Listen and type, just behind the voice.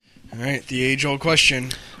All right, the age-old question.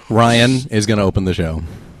 Ryan is going to open the show.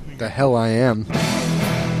 The hell I am.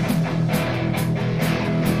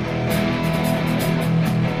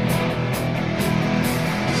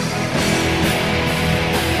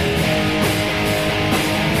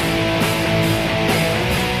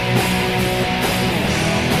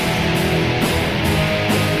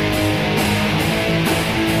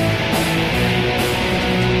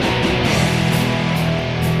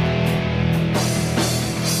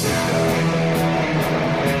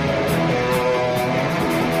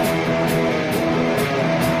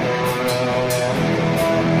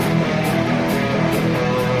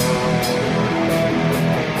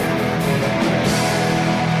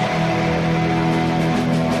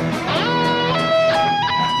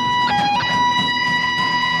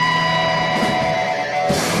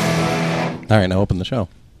 All right, now open the show.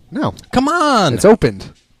 No. Come on! It's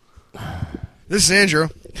opened. This is Andrew.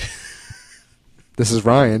 This is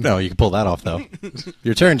Ryan. No, you can pull that off, though.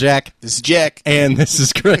 Your turn, Jack. This is Jack. And this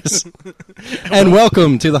is Chris. And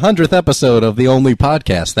welcome to the 100th episode of the only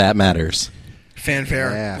podcast that matters.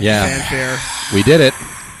 Fanfare. Yeah. Fanfare. We did it.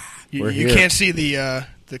 You can't see the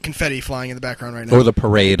confetti flying in the background right now. Or the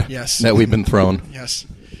parade Yes. that we've been thrown. Yes.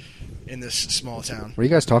 In this small town. What are you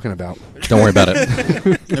guys talking about? Don't worry about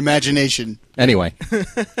it. Imagination. Anyway.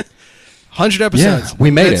 100 episodes. Yeah,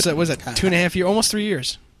 we made it. What was that, 2.5 years? Almost 3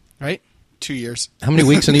 years, right? 2 years. How many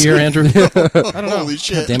weeks in a year, Andrew? I don't know. Holy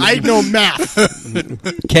shit. Damn it. I know math.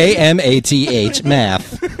 KMATH,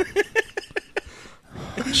 math.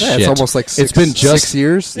 Yeah, it's almost like it's been just 6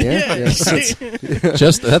 years. Yeah.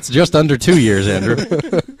 that's just under 2 years, Andrew.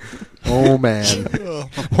 Oh, man.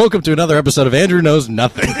 Welcome to another episode of Andrew Knows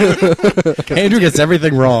Nothing. Andrew gets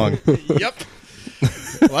everything wrong. Yep.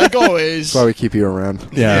 Like always. That's why we keep you around.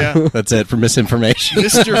 Yeah, Yeah. that's it for misinformation.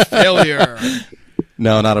 Mr. Failure.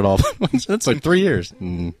 No, not at all. That's like 3 years.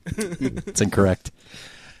 It's incorrect.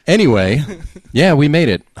 Anyway, yeah, we made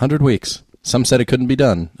it. 100 weeks. Some said it couldn't be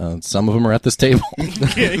done. Some of them are at this table.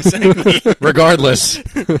 Yeah, exactly. Regardless.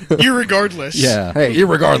 Irregardless. Yeah. Hey,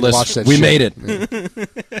 irregardless, watch that we shit. made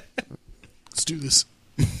it. Let's do this.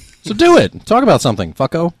 So do it. Talk about something,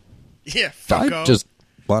 fucko. Yeah, I fucko. just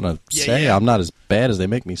want to say yeah. I'm not as bad as they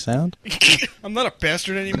make me sound. I'm not a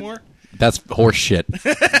bastard anymore. That's horse shit.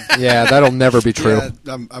 Yeah, that'll never be true.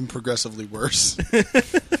 Yeah, I'm progressively worse.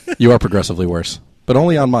 You are progressively worse. But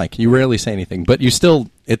only on mic. You rarely say anything. But you still,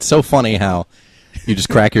 it's so funny how you just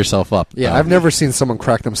crack yourself up. Yeah, I've never seen someone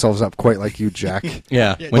crack themselves up quite like you, Jack.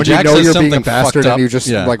 Yeah. Yeah. When Jack you know says you're being a something bastard fucked up, and you just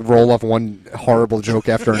like roll off one horrible joke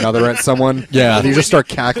after another at someone. Yeah. And you just start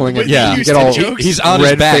cackling and Yeah. you get all Jokes. He's on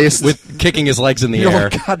his back red-faced. with kicking his legs in the You're air.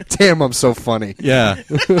 like, God damn, I'm so funny. Yeah.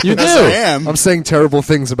 You Yes, I do. am. I'm saying terrible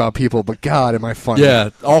things about people, but God, am I funny? Yeah.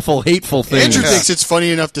 Awful, hateful things. Andrew thinks it's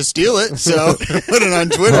funny enough to steal it, so put it on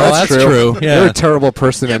Twitter. Well, that's true. Yeah. You're a terrible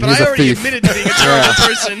person Yeah, and but he's I a already thief. admitted to being a terrible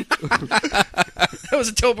person. I was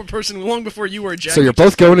a terrible person long before you were, Jack. So you're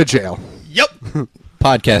both going to jail. Yep.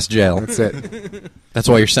 Podcast jail. That's it. That's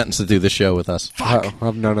why you're sentenced to do this show with us. I'll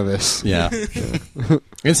have none of this. Yeah.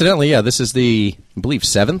 Incidentally, yeah, this is the, I believe,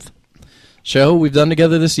 7th show we've done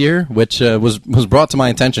together this year, which was brought to my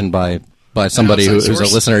attention by somebody who's a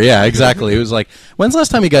source. listener. Yeah, exactly. Who was like, when's the last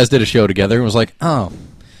time you guys did a show together? And was like, oh,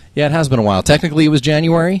 yeah, it has been a while. Technically, it was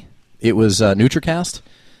January. It was NutriCast,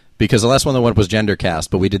 because the last one that went was GenderCast,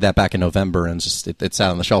 but we did that back in November, and it sat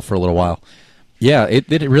on the shelf for a little while. Yeah, it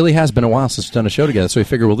really has been a while since we've done a show together, so we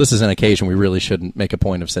figured, well, this is an occasion we really shouldn't make a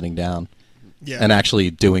point of sitting down Yeah. and actually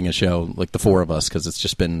doing a show, like the four of us, because it's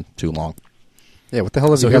just been too long. Yeah, what the hell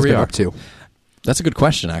have So you here guys we been are. up to? That's a good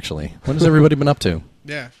question, actually. What has everybody been up to?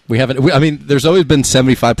 Yeah. We haven't. I mean, there's always been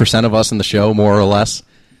 75% of us in the show, more or less.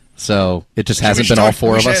 So it just hasn't been all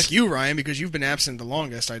four we of should us. ask you, Ryan, because you've been absent the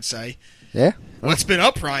longest, I'd say. Yeah? What's been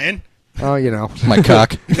up, Ryan? Oh, you know. My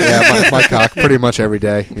cock. Yeah, my cock pretty much every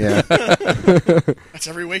day. Yeah. That's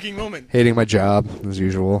every waking moment. Hating my job, as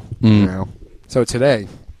usual. You know. So today,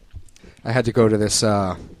 I had to go to this,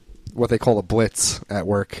 what they call a blitz at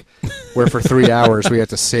work, where for 3 hours we had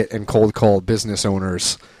to sit and cold call business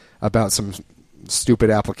owners about some stupid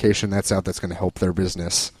application that's out that's going to help their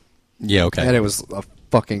business. Yeah, okay. And it was a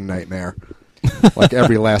fucking nightmare. Like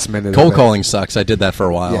every last minute Cold of it. calling sucks. I did that for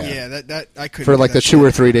a while. Yeah. Yeah, that I couldn't. For do like that the shit. 2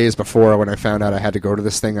 or 3 days before, when I found out I had to go to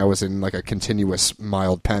this thing, I was in like a continuous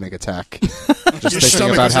mild panic attack. Just Your thinking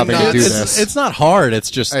stomach about was having in to do knots. this. It's not hard.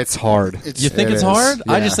 It's just... It's hard. you think It it's is. hard?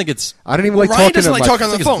 I Yeah. just think it's... I don't even Well, like Ryan talking doesn't to like my talking on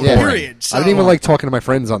the it's phone, boring. period. So. I don't even like talking to my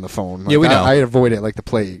friends on the phone. Like, Yeah, we know. I avoid it like the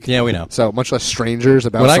plague. Yeah, we know. So much less strangers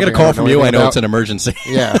about When I get a something call don't from know you, I anything know it's an about. emergency.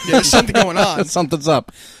 Yeah. Yeah, there's something going on. Something's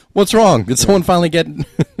up. What's wrong? Did someone finally get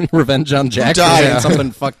revenge on Jack for died? saying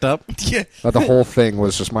something fucked up? Yeah. The whole thing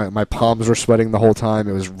was just my palms were sweating the whole time.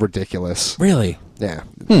 It was ridiculous. Really? Yeah,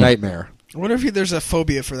 nightmare. I wonder if there's a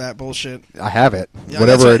phobia for that bullshit. I have it. Yeah,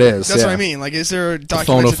 Whatever that's it is. That's yeah. what I mean. Like, is there a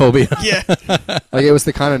documented... Phonophobia. Yeah. Like it was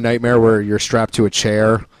the kind of nightmare where you're strapped to a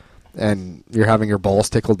chair and you're having your balls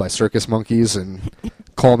tickled by circus monkeys, and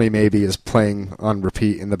Call Me Maybe is playing on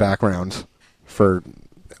repeat in the background for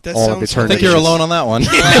That all of sounds eternity. I think you're alone on that one.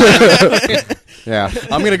 Yeah,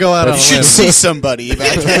 I'm going to go out on a You should limb. see somebody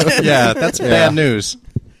about that. Yeah, that's bad news.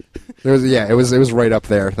 it was right up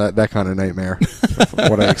there. That kind of nightmare.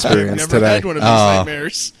 What I I've experienced never today. had one of these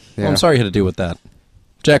nightmares. Yeah. Well, I'm sorry you had to deal with that.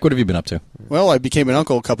 Jack, what have you been up to? Well, I became an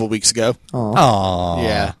uncle a couple weeks ago. Oh,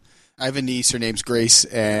 Yeah. I have a niece. Her name's Grace,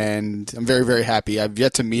 and I'm very, very happy. I've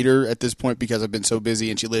yet to meet her at this point because I've been so busy,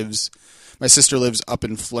 and my sister lives up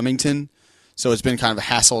in Flemington, so it's been kind of a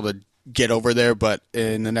hassle to get over there, but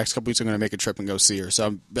in the next couple weeks I'm going to make a trip and go see her.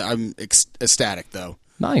 So I'm ecstatic, though.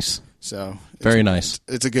 nice. So Very nice.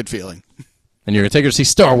 It's a good feeling. And you're going to take her to see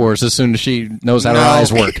Star Wars as soon as she knows how her No.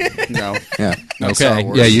 eyes work. No. Yeah, Not Star Okay.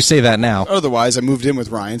 Wars. Yeah, you say that now. Otherwise, I moved in with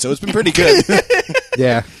Ryan, so it's been pretty good.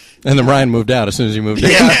 yeah, And then Ryan moved out as soon as you moved in.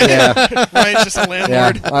 yeah, Ryan's just a yeah.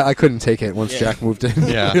 landlord. I couldn't take it once Jack moved in.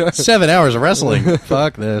 Yeah. 7 hours of wrestling.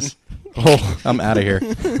 Fuck this. Oh, I'm out of here.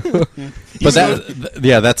 But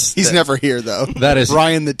that's He's never here, though. that is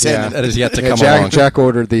Ryan the tenant. that is yet to Yeah, come along. Jack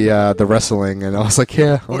ordered the wrestling, and I was like,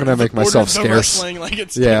 yeah, I'm gonna make myself Ordered the scarce. wrestling like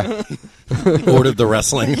it's Yeah, Ordered the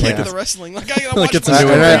wrestling. like Like the wrestling. Like, I gotta Like watch it's a my new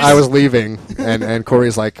and one. I was leaving, and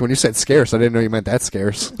Corey's like, when you said scarce, I didn't know you meant that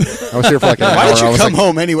scarce. I was here for like an hour. Why did I you was come like,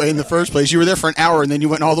 home anyway in the first place? You were there for an hour, and then you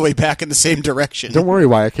went all the way back in the same direction. don't worry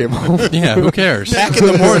why I came home. Yeah, who cares? Back in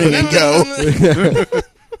the morning and go.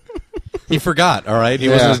 He forgot, all right? He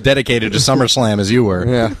Yeah. wasn't as dedicated to SummerSlam as you were.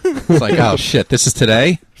 Yeah, It's like, oh, shit, this is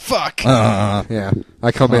today? Fuck. yeah.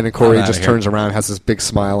 I come in and Corey I'm outta just here. turns around, has this big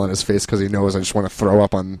smile on his face because he knows I just want to throw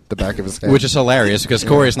up on the back of his head. Which is hilarious because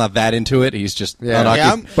Corey's not that into it. He's just Yeah.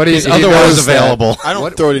 unoccupied. Yeah, but he's he otherwise knows that- available. I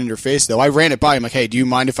don't throw it in your face, though. I ran it by him, like, hey, do you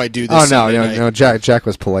mind if I do this? Oh no, Sunday no, night? no. Jack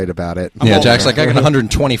was polite about it. Yeah, all- Jack's like, I got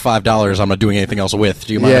 $125 I'm not doing anything else with.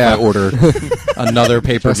 Do you mind Yeah. if I order another Jack's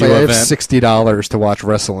pay-per-view like, I have event? $60 to watch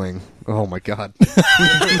wrestling. Oh my god,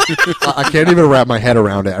 I can't even wrap my head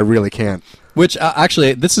around it. I really can't. Which,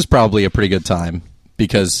 actually, this is probably a pretty good time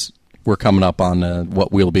because we're coming up on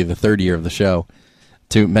what will be the third year of the show.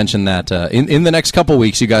 To mention that in the next couple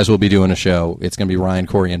weeks, you guys will be doing a show. It's going to be Ryan,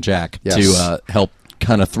 Corey, and Jack Yes. to help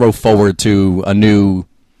kind of throw forward to a new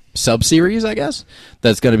sub-series, I guess,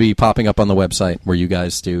 that's going to be popping up on the website where you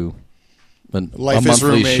guys do a Life is monthly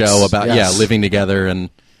roommates. show about Yes. living together and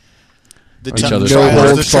The each t- other's trials, No the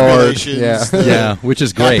holds barred. tribulations, Yeah. yeah, which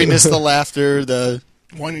is great. happiness, the laughter, the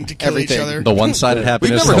Wanting to kill Everything. each other. The one-sided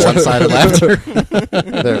happiness, never the one-sided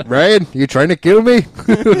laughter. Ryan, you trying to kill me?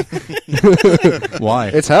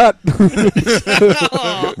 Why? It's hot.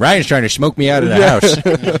 Ryan's trying to smoke me out of the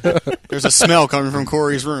house. there's a smell coming from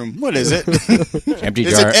Corey's room. What is it? Empty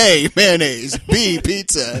Is jar. it A, mayonnaise, B,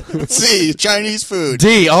 pizza, C, Chinese food?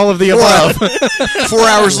 D, all of the above. 4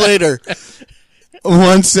 hours later,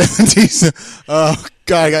 170. Oh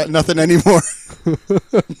God, I got nothing anymore.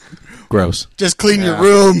 Gross. Just clean your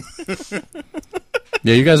room.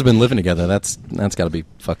 Yeah, you guys have been living together. That's got to be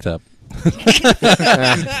fucked up.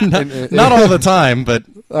 Not Not all the time, but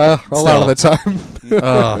a lot of the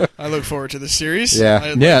time. I look forward to this series. Yeah. I'd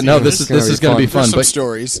like yeah, to no, hear this is going to be fun. There's some But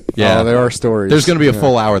stories. yeah, Oh, there are stories. there's going to be a Yeah.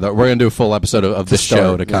 full hour though. We're going to do a full episode of this start,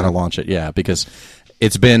 show to kind of yeah. launch it. Yeah, because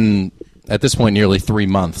it's been at this point nearly 3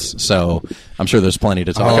 months, so I'm sure there's plenty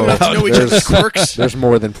to talk Oh, about. to know each other's quirks. There's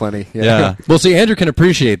more than plenty. Yeah. Yeah. Well, see, Andrew can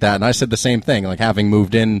appreciate that, and I said the same thing. Like having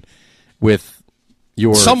moved in with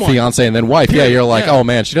your Someone. fiance and then wife. Yeah, Period. you're like, Yeah. oh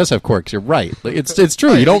man, she does have quirks. You're right. Like, it's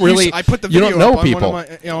true. You don't really. I put the you video don't know up on people. one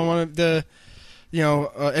of my, one of the,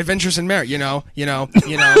 Adventures in Marriage.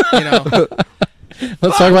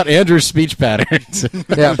 Let's talk about Andrew's speech patterns.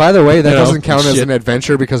 Yeah, by the way, that You know, doesn't count as shit. an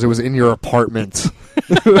adventure because it was in your apartment.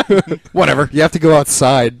 Whatever. You have to go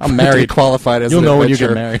outside. I'm to married. be qualified as You'll an know when you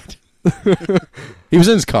adventure. get married. He was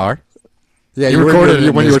in his car. Yeah, You you recorded recorded it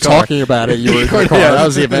in when you his were car. talking about it. You were in the car. Yeah, that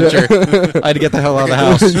was the adventure. I had to get the hell out of the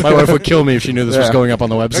house. My wife would kill me if she knew this was Yeah. going up on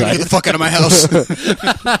the Get the website. fuck out of my house.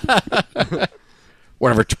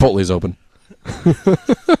 Whatever. Chipotle's open.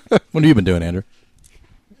 What have you been doing, Andrew?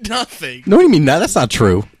 Nothing. No, what do you mean? No, that's not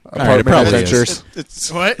true. All right, it Apartment probably is. adventures.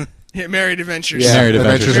 It's What? Yeah, Married Adventures. Yeah, Married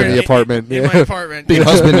adventures adventures, in the yeah. apartment. In Yeah. my apartment. Being a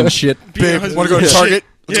husband and shit. Being a Babe, husband want to go to and Target?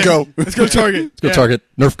 Let's go. Let's go Target. Let's go Target.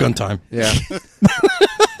 Nerf gun time. Yeah.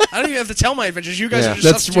 I don't even have to tell my adventures. You guys Yeah. are just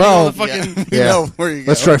That's- substituting all the well, fucking... You know where you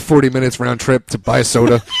go. Let's try 40 minutes round trip to buy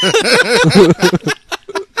soda.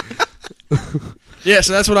 Yeah,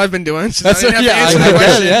 so that's what I've been doing. So That's I didn't have to yeah, answer I that guess,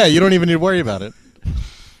 question. yeah. You don't even need to worry about it.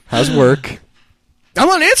 How's work? I'm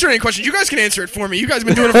not answering any questions. You guys can answer it for me. You guys have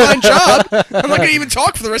been doing a fine job. I'm not going to even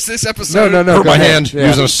talk for the rest of this episode. No. Hurt go my ahead. hand Yeah.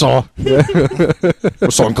 using a saw.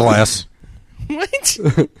 A saw and glass. What?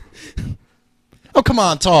 Oh, come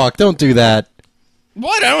on, talk. Don't do that.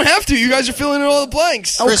 What? I don't have to. You guys are filling in all the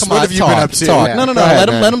blanks. Oh, Chris, come what on, have you talk, been up to? Talk. Yeah, No. go ahead,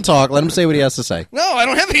 Let him man. talk. Let him say what he has to say. No, I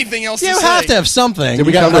don't have anything else You to have say. to have something. Did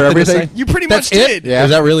we got cover nothing to everything? say? You pretty That's much it? did. Yeah.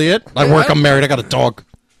 Is that really it? I Yeah, work. I- I'm married. I got a dog.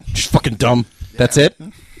 Just fucking dumb. That's it.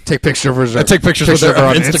 Take pictures. I take pictures with her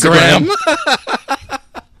on Instagram.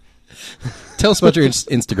 Tell us about your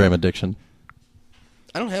Instagram addiction.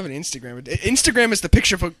 I don't have an Instagram. Instagram is the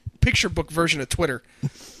picture book version of Twitter.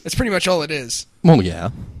 That's pretty much all it is. Well, yeah.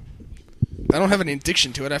 I don't have an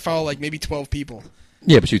addiction to it. I follow like maybe 12 people.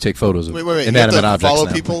 Yeah, but you take photos of Wait. You have inanimate to objects follow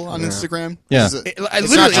now. people on Instagram? Yeah. Is it- It's not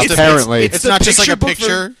literally, just apparently. It's the not just like a book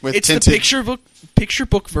picture with it's tinted. the picture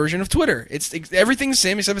book version of Twitter. It's everything's the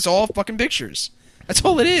same except it's all fucking pictures. That's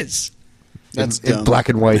all it is. That's in dumb. black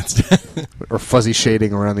and white or fuzzy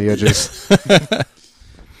shading around the edges.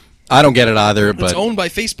 I don't get it either, It's but owned by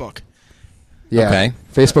Facebook. Yeah. Okay.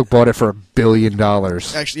 Facebook bought it for $1 billion.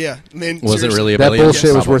 Actually, yeah. I mean, was it seriously. really a That billion?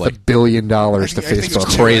 bullshit was worth Probably. $1 billion I to think it was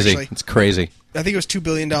Facebook. two. Crazy. actually. It's crazy. I think it was $2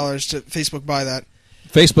 billion to Facebook buy that.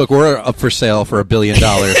 Facebook, we're up for sale for $1 billion.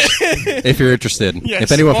 If you're interested, Yes,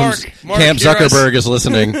 if anyone Mark, from Mark, Camp hear us. Zuckerberg is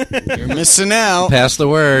listening, You're missing out. pass the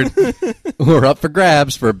word. We're up for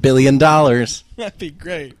grabs for $1 billion. That'd be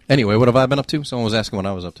great. Anyway, what have I been up to? Someone was asking what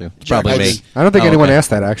I was up to. It's probably I me. did. I don't think Oh, anyone okay. asked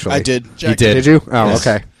that, actually. I did. You did. Did you? Oh, Yes.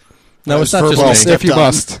 okay. No, it's not Well, just me. If you on.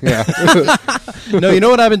 must. Yeah. No, you know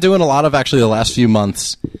what I've been doing a lot of actually the last few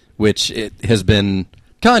months, which it has been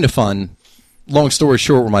kind of fun. Long story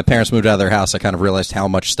short, when my parents moved out of their house, I kind of realized how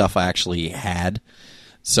much stuff I actually had.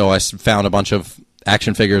 So I found a bunch of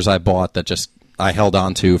action figures I bought that just I held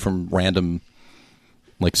on to from random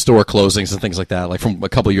like store closings and things like that, like from a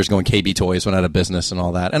couple of years ago in KB Toys when I had a business and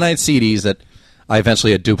all that. And I had CDs that I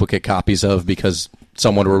eventually had duplicate copies of because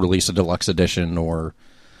someone would release a deluxe edition or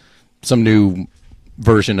some new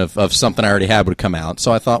version of something I already had would come out.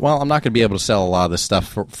 So I thought, well, I'm not going to be able to sell a lot of this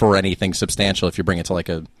stuff for anything substantial if you bring it to like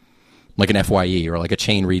an FYE or like a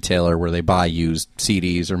chain retailer where they buy used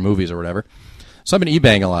CDs or movies or whatever. So I've been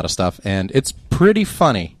eBaying a lot of stuff, and it's pretty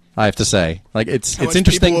funny, I have to say. Like it's How much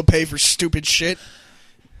interesting. people will pay for stupid shit.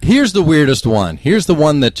 Here's the weirdest one. Here's the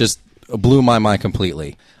one that just blew my mind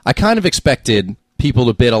completely. I kind of expected people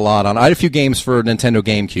to bid a lot on. I had a few games for Nintendo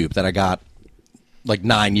GameCube that I got like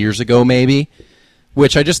 9 years ago, maybe,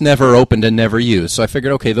 which I just never opened and never used. So I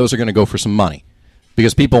figured, okay, those are going to go for some money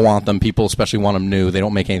because people want them. People especially want them new. They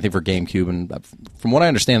don't make anything for GameCube, and from what I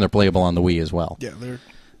understand, they're playable on the Wii as well. Yeah, they're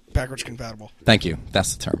backwards compatible. Thank you.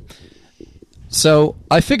 That's the term. So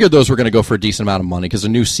I figured those were going to go for a decent amount of money because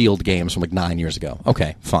they're new sealed games from like 9 years ago.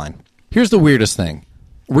 Okay, fine. Here's the weirdest thing.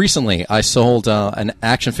 Recently, I sold an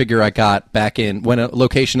action figure I got back in when a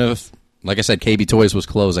location of, like I said, KB Toys was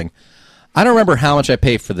closing. I don't remember how much I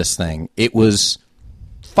paid for this thing. It was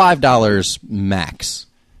 $5 max,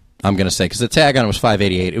 I'm going to say, because the tag on it was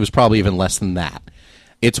 $5.88. It was probably even less than that.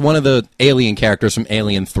 It's one of the alien characters from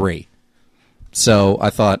Alien 3. So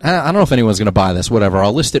I thought, I don't know if anyone's going to buy this. Whatever.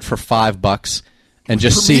 I'll list it for $5 and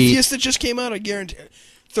just Prometheus that just came out, I guarantee,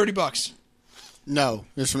 $30. No,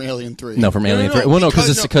 it's from Alien 3. No, from Alien no, 3. Well, no, because-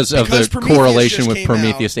 it's because of because the Prometheus correlation just with came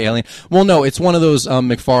Prometheus to Alien. Well, no, it's one of those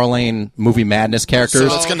McFarlane movie madness characters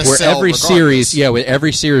So it's gonna where sell every regardless. series,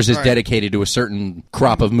 every series is Right. dedicated to a certain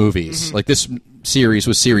crop of movies. Mm-hmm. Like this series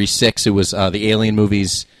was Series 6. It was the Alien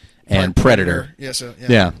movies and Predator. Yeah, so,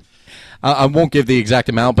 Yeah. I won't give the exact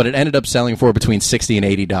amount, but it ended up selling for between $60 and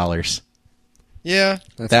 $80. Yeah.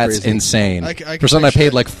 That's crazy. insane. I can For something I picture paid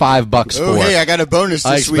it. like $5 Oh, for. hey, I got a bonus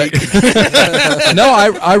I this week. No,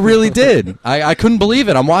 I really did. I couldn't believe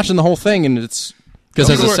it. I'm watching the whole thing, and it's because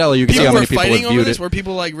as a seller, you can see how many people fighting have over viewed this. it. Were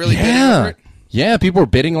people like really bidding Yeah, over it? yeah, people were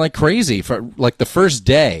bidding like crazy for like the first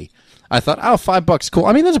day. I thought, oh, $5, cool.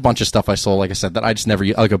 I mean, there's a bunch of stuff I sold, like I said, that I just never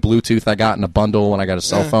like a Bluetooth I got in a bundle when I got a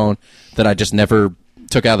cell phone that I just never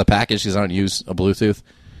took out of the package because I don't use a Bluetooth.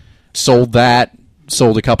 Sold that.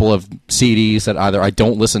 Sold a couple of CDs that either I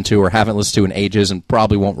don't listen to or haven't listened to in ages and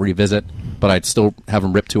probably won't revisit, but I'd still have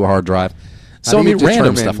them ripped to a hard drive. So, I mean,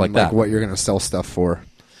 random stuff like that. What you're going to sell stuff for.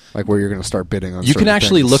 Like where you're going to start bidding on You can certain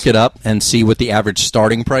actually things. look it up and see what the average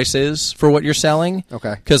starting price is for what you're selling.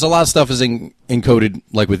 Okay. Because a lot of stuff is encoded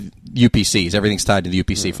like with UPCs. Everything's tied to the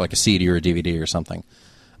UPC for like a CD or a DVD or something.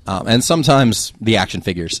 and sometimes the action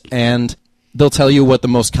figures. And they'll tell you what the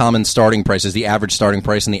most common starting price is, the average starting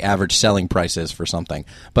price and the average selling price is for something.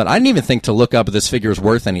 But I didn't even think to look up if this figure is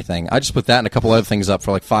worth anything. I just put that and a couple other things up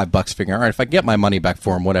for like $5, figuring, all right, if I get my money back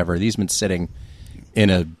for them, whatever. These have been sitting in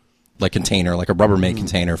a container, like a Rubbermaid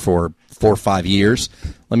container for 4 or 5 years.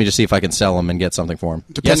 Let me just see if I can sell them and get something for them.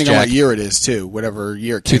 Depending on what year it is, too. Whatever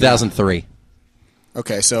year it came 2003. out.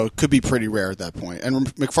 Okay, so it could be pretty rare at that point. And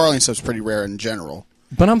McFarlane stuff's pretty rare in general.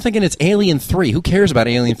 But I'm thinking it's Alien 3. Who cares about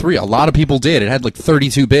Alien 3? A lot of people did. It had like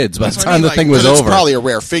 32 bids by the time the thing was over. It's probably a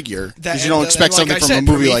rare figure. Because you don't expect something from a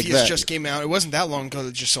movie like that. Just came out. It wasn't that long ago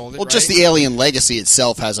that just sold it. Well, just the Alien legacy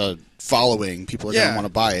itself has a following. People are going to want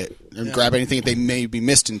to buy it and grab anything that they maybe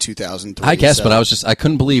missed in 2003. I guess, but I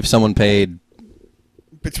couldn't believe someone paid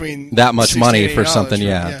between that much money for something.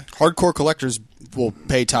 Yeah, hardcore collectors will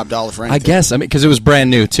pay top dollar for anything. I guess. Because it was brand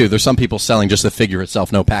new too. There's some people selling just the figure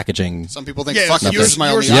itself, no packaging. Some people think, fuck it, this is my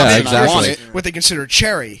only option. Yeah, exactly. I want it. What they consider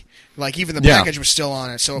cherry. Like, even the package was still on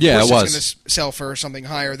it. So, of course, it's going to sell for something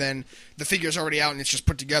higher than the figure's already out and it's just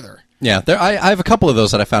put together. Yeah, I have a couple of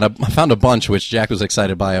those that I found. I found a bunch, which Jack was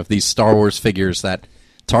excited by, of these Star Wars figures that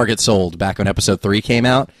Target sold back when Episode 3 came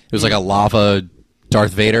out. It was like a lava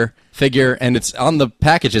Darth Vader figure, and it's on the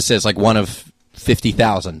package it says, like, one of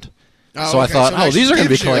 50,000. Oh, so I thought, these are going to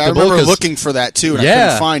be collectible. I remember looking for that, too, and I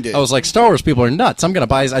couldn't find it. I was like, Star Wars people are nuts. I'm going to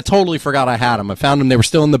buy these. I totally forgot I had them. I found them. They were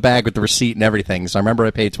still in the bag with the receipt and everything. So I remember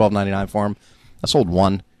I paid $12.99 for them. I sold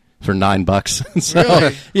one for $9. So,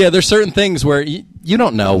 really? Yeah, there's certain things where you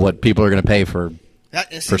don't know what people are going to pay for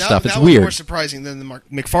stuff. It's weird. That was more surprising than the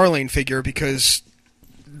McFarlane figure because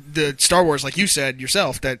the Star Wars, like you said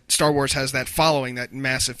yourself, that Star Wars has that following, that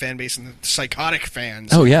massive fan base and the psychotic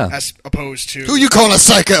fans. Oh, yeah. As opposed to... Who you calling a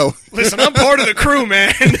psycho? Listen, I'm part of the crew,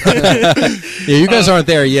 man. Yeah, you guys aren't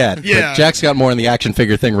there yet. Yeah. But Jack's got more in the action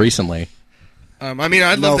figure thing recently. I mean,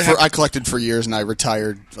 I'd love to I collected for years, and I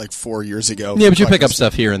retired like 4 years ago. Yeah, but you pick up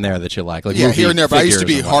stuff here and there that you like. Yeah, here and there, but I used to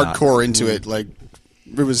be hardcore into it. Like,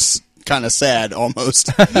 it was kind of sad, almost.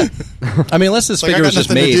 I mean, unless this figure was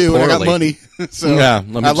just made poorly. I got money, so yeah,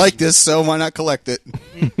 I like this, so why not collect it?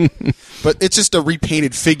 But it's just a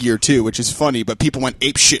repainted figure, too, which is funny, but people went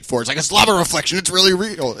ape shit for it. It's like, it's lava reflection, it's really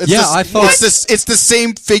real. I thought... It's the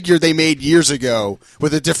same figure they made years ago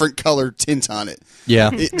with a different color tint on it. Yeah.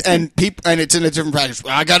 And it's in a different package.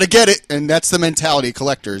 Well, I gotta get it, and that's the mentality of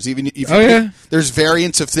collectors. Even if there's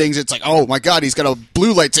variants of things, it's like, oh my god, he's got a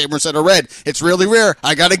blue lightsaber instead of red. It's really rare.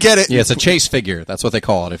 I gotta get it. Yeah, it's a chase figure. That's what they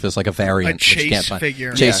call it. If it's like a variant, a chase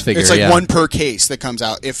figure. Chase figure. It's like one per case that comes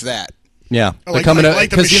out, if that. Yeah, like the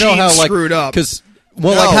machine you know how, screwed up. Because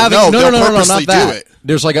not that. Do it.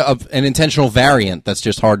 There's like an intentional variant that's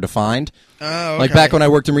just hard to find. Oh, okay. Like back when I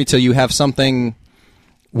worked in retail, you have something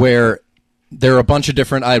where there are a bunch of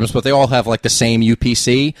different items, but they all have like the same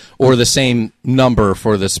UPC or the same number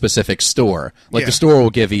for the specific store. Like the store will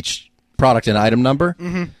give each product an item number.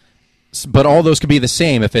 Mm-hmm. But all those could be the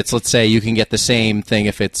same if it's, let's say, you can get the same thing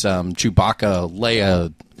if it's Chewbacca,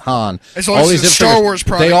 Leia, Han. As long as it's a Star Wars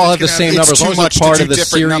product, they all have the same numbers. It's too much part to of do the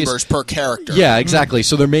different series. Numbers per character. Yeah, exactly.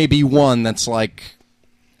 So there may be one that's like,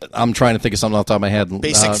 I'm trying to think of something off the top of my head.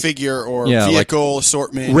 Basic figure or vehicle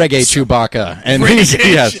assortment. Reggae Chewbacca. And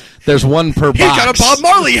there's one per box. He's got a Bob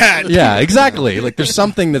Marley hat. Yeah, exactly. Like there's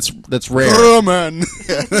something that's rare. Oh, man.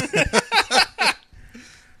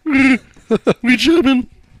 We jamming.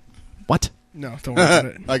 What? No, don't worry about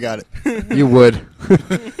it. I got it. You would.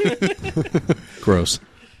 Gross.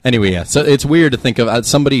 Anyway, yeah. So it's weird to think of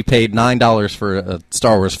somebody paid $9 for a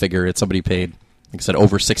Star Wars figure. Somebody paid, like I said,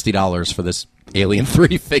 over $60 for this Alien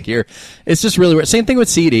 3 figure. It's just really weird. Same thing with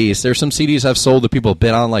CDs. There's some CDs I've sold that people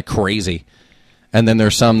bid on like crazy. And then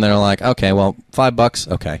there's some that are like, okay, well,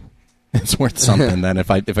 $5, okay. It's worth something then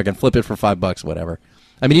if I can flip it for $5, whatever.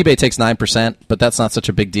 I mean, eBay takes 9%, but that's not such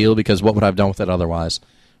a big deal because what would I have done with it otherwise?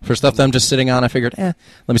 For stuff that I'm just sitting on, I figured, let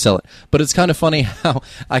me sell it. But it's kind of funny how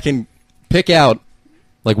I can pick out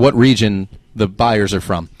like what region the buyers are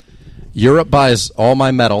from. Europe buys all my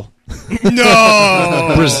metal.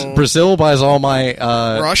 No! Brazil buys all my...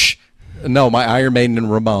 Rush? No, my Iron Maiden and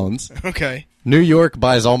Ramones. Okay. New York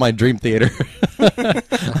buys all my Dream Theater.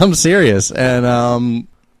 I'm serious. And,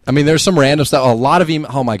 I mean, there's some random stuff. A lot of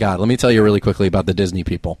oh my God, let me tell you really quickly about the Disney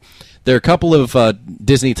people. There are a couple of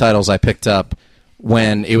Disney titles I picked up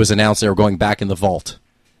when it was announced they were going back in the vault.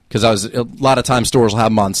 Because a lot of times stores will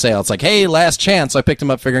have them on sale. It's like, hey, last chance. I picked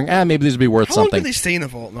them up figuring, maybe these would be worth something. How long do they stay in the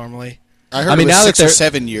vault normally? I heard it was 6 or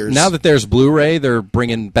 7 years. Now that there's Blu-ray, they're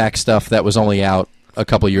bringing back stuff that was only out a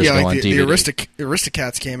couple years ago like on the DVD.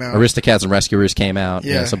 Aristocats came out. Aristocats and Rescuers came out.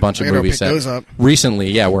 Yeah, it's a bunch of I gotta movies pick that those up.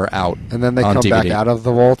 recently, were out. And then they on come DVD. back out of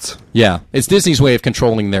the vault. Yeah, it's Disney's way of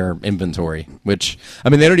controlling their inventory, which, I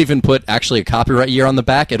mean, they don't even put actually a copyright year on the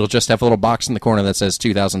back. It'll just have a little box in the corner that says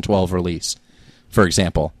 2012 release, for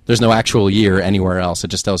example. There's no actual year anywhere else. It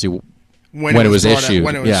just tells you when it was brought out, issued.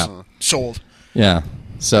 when it was sold. Yeah.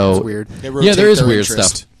 So That's weird. Yeah, there is their weird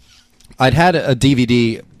interest. stuff. I'd had a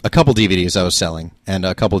couple DVDs I was selling, and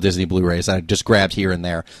a couple Disney Blu-rays I just grabbed here and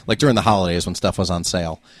there, like during the holidays when stuff was on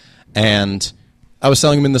sale. And I was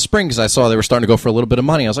selling them in the spring because I saw they were starting to go for a little bit of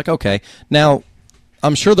money. I was like, okay. Now,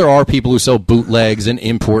 I'm sure there are people who sell bootlegs and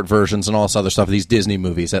import versions and all this other stuff of these Disney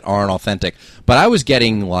movies that aren't authentic. But I was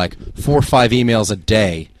getting like 4 or 5 emails a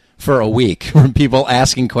day for a week from people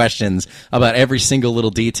asking questions about every single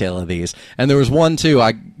little detail of these. And there was one, too,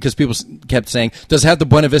 because people kept saying, does it have the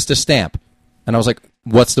Buena Vista stamp? And I was like,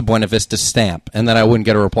 what's the Buena Vista stamp? And then I wouldn't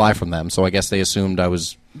get a reply from them, so I guess they assumed I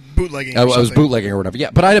was Bootlegging. I was bootlegging or whatever. Yeah,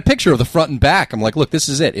 but I had a picture of the front and back. I'm like, look, this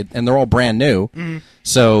is it. And they're all brand new. Mm-hmm.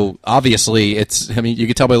 So obviously, you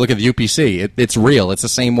can tell by looking at the UPC. It's real. It's the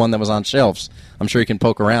same one that was on shelves. I'm sure you can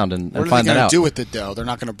poke around and What are find they that going out. to do with it, though? They're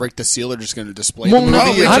not going to break the seal. They're just going to display Well, the no,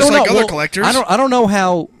 movie. I I just don't like know. other collectors. I don't know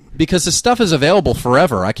how, because the stuff is available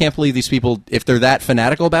forever. I can't believe these people, if they're that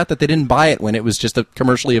fanatical about that, they didn't buy it when it was just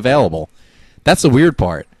commercially available. That's the weird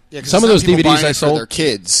part. Yeah, 'cause some of it's those not people DVDs buying I it for sold. their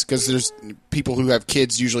kids, because there's people who have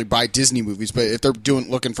kids usually buy Disney movies, but if they're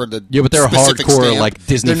looking for the Yeah, but they're specific hardcore, stamp, like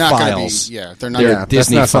Disney they're not gonna files. They're not. They're Yeah,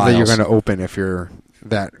 Disney that's not something you're files. going to open if you're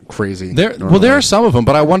that crazy. Well, normally. there are some of them,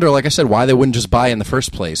 but I wonder, like I said, why they wouldn't just buy it in the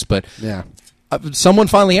first place. But Yeah. someone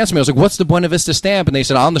finally answered me. I was like, what's the Buena Vista stamp? And they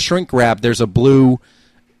said, on the shrink wrap, there's a blue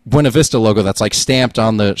Buena Vista logo that's like stamped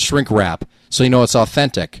on the shrink wrap, so you know it's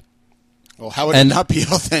authentic. Well, how would it not be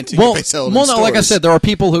authentic Well, if they sell it in no, like I stores? said, there are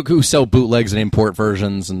people who sell bootlegs and import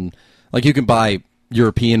versions, and like you can buy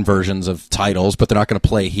European versions of titles, but they're not going to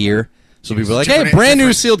play here. So people are like, hey, brand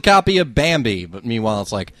new sealed copy of Bambi, but meanwhile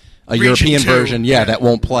it's like a Region European 2, version, that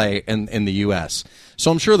won't play in the U.S. So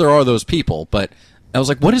I'm sure there are those people, but I was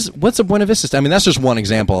like, what's a Buena Vista? I mean, that's just one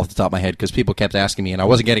example off the top of my head because people kept asking me, and I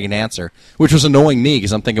wasn't getting an answer, which was annoying me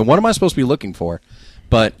because I'm thinking, what am I supposed to be looking for?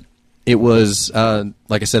 But it was,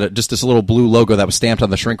 like I said, just this little blue logo that was stamped on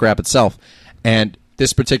the shrink wrap itself. And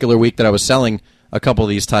this particular week that I was selling a couple of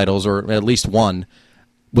these titles, or at least one,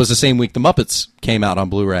 was the same week the Muppets came out on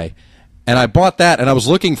Blu-ray. And I bought that, and I was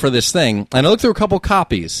looking for this thing, and I looked through a couple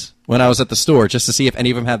copies when I was at the store just to see if any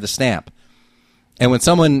of them had the stamp. And when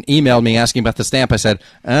someone emailed me asking about the stamp, I said,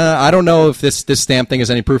 I don't know if this stamp thing is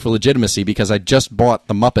any proof of legitimacy because I just bought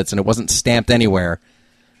the Muppets, and it wasn't stamped anywhere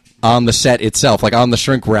on the set itself, like on the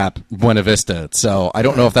shrink wrap Buena Vista. So I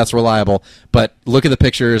don't know if that's reliable, but look at the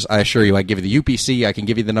pictures. I assure you, I give you the UPC. I can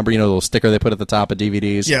give you the number, the little sticker they put at the top of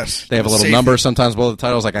DVDs. Yes. They have a little Safe. number sometimes below the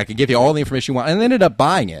titles. Like I can give you all the information you want. And I ended up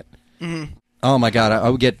buying it. Mm-hmm. Oh my God. I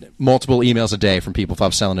would get multiple emails a day from people if I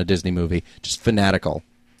was selling a Disney movie. Just fanatical.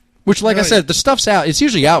 Which, like I said, the stuff's out. It's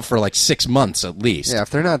usually out for like 6 months at least. Yeah,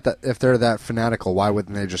 if they're that fanatical, why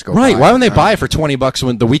wouldn't they just go Right. buy Why it? wouldn't they buy it for $20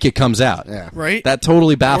 when the week it comes out? Yeah. Right? That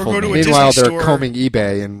totally baffled go to me. a Disney Meanwhile, they're store. combing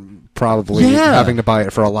eBay and probably Yeah. having to buy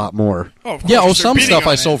it for a lot more. Oh, of course, Yeah, they're some bidding stuff on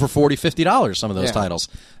I it. sold for $40, $50, some of those Yeah. titles.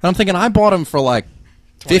 And I'm thinking, I bought them for like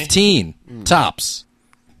 15 tops.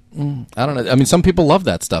 I don't know. I mean, some people love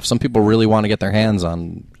that stuff. Some people really want to get their hands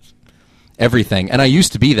on everything. And I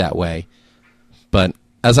used to be that way. But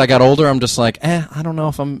as I got older, I'm just like, I don't know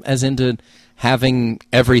if I'm as into having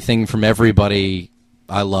everything from everybody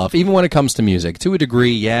I love. Even when it comes to music. To a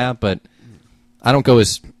degree, yeah, but I don't go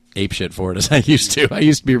as apeshit for it as I used to. I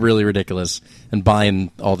used to be really ridiculous and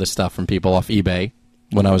buying all this stuff from people off eBay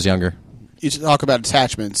when I was younger. You talk about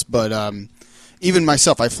attachments, but even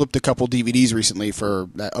myself, I flipped a couple DVDs recently for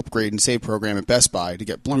that upgrade and save program at Best Buy to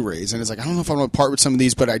get Blu-rays, and it's like, I don't know if I'm going to part with some of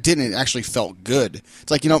these, but I didn't. It actually felt good. It's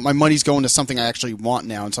like, my money's going to something I actually want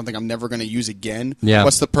now and something I'm never going to use again. Yeah.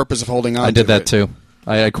 What's the purpose of holding on to I did that it? too.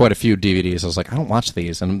 I had quite a few DVDs. I was like, I don't watch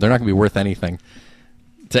these, and they're not going to be worth anything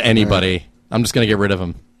to anybody. I'm just going to get rid of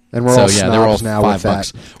them. And we're all snobs now with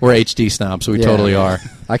 $5. that. We're HD snobs, so we Yeah. totally are.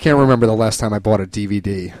 I can't remember the last time I bought a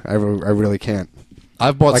DVD. I really can't.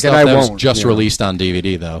 I've bought Like, stuff and I that was won't, just you know. released on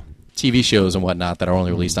DVD, though. TV shows and whatnot that are only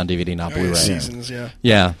released on DVD, not Oh, yeah, Blu-ray. seasons, yeah.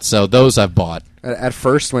 Yeah, so those I've bought. At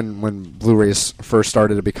first, when Blu-rays first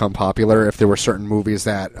started to become popular, if there were certain movies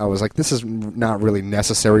that I was like, this is not really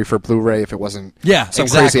necessary for Blu-ray if it wasn't some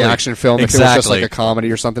crazy action film. If it was just like a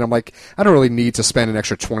comedy or something, I'm like, I don't really need to spend an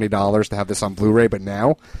extra $20 to have this on Blu-ray, but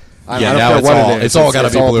now I Yeah, don't now care it's what all- it is. it's all gotta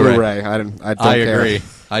be all Blu-ray. I don't I care. agree.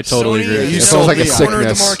 I totally Sony agree. is You It sold sounds like me a on. corner of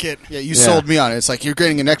the sickness. market. Yeah, you Yeah. sold me on it. It's like you're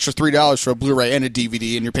getting an extra $3 for a Blu-ray and a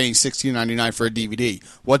DVD, and you're paying $16.99 for a DVD.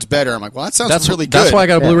 What's better? I'm like, well, that sounds really good. That's why I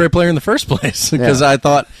got a Yeah. Blu-ray player in the first place, because Yeah. I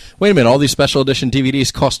thought, wait a minute, all these special edition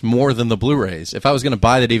DVDs cost more than the Blu-rays. If I was going to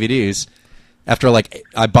buy the DVDs, after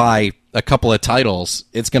I buy a couple of titles,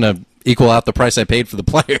 it's going to equal out the price I paid for the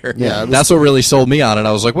player. Yeah, That's what really sold me on it.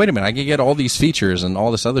 I was like, wait a minute, I can get all these features and all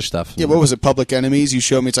this other stuff. Yeah, what was it? Public Enemies. You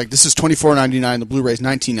showed me. It's like this is $24.99. The Blu-ray's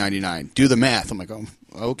 $19.99. Do the math. I'm like, oh,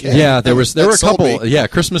 okay. Yeah, there were That a sold couple. me. Yeah,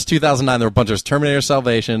 Christmas 2009. There were a bunch of Terminator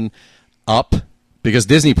Salvation, Up, because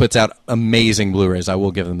Disney puts out amazing Blu-rays. I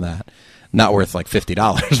will give them that. Not worth like $50,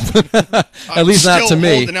 at least not to Still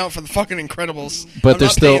me. holding out for the fucking Incredibles. But I'm they're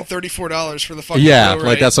not still paying $34 for the fucking Yeah, Blu-ray.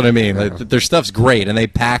 like that's what I mean. Like, their stuff's great, and they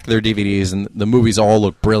pack their DVDs, and the movies all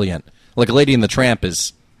look brilliant. Like Lady and the Tramp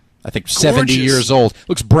is, I think, 70 Gorgeous. years old.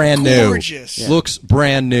 Looks brand new. Gorgeous. Yeah. Looks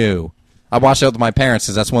brand new. I watched it with my parents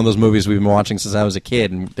because that's one of those movies we've been watching since I was a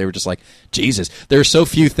kid, and they were just like, Jesus. There are so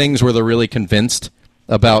few things where they're really convinced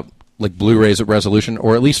about like Blu-rays at resolution,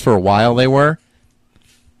 or at least for a while they were.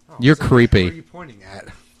 You're creepy. What are you pointing at?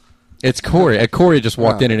 It's Corey. Corey just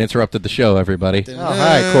walked Oh. in and interrupted the show, everybody. Oh,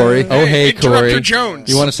 hi, Corey. Oh, hey, Interrupter Corey. Jones.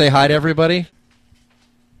 You want to say hi to everybody?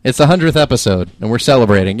 It's the 100th episode, and we're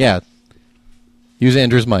celebrating. Yeah. Use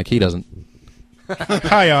Andrew's mic. He doesn't.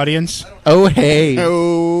 Hi, audience. Oh, hey.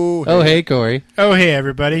 Oh, Oh, hey, Corey. Oh, hey,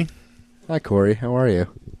 everybody. Hi, Corey. How are you?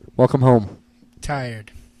 Welcome home.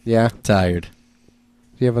 Tired. Yeah. Tired. Do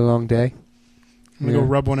you have a long day? I'm going to Yeah. go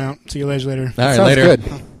rub one out. See you guys later. All right, Sounds later. good.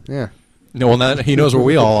 Yeah. No, well, not, he knows where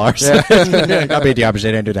we all are. So. I'll be at the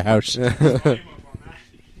opposite end of the house.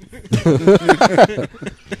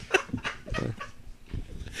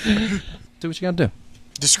 Do what you got to do.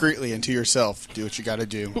 discreetly and to yourself. Do what you got to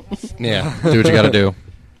do. Yeah, do what you got to do.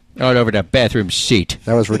 All over the bathroom seat.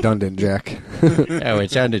 That was redundant, Jack. Oh,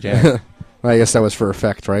 it sounded, yeah. Well, I guess that was for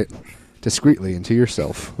effect, right? Discreetly and to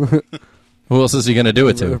yourself. Who else is he going to do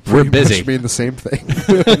it to? We're Pretty busy. much mean the same thing.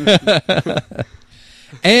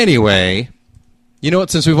 Anyway, you know what?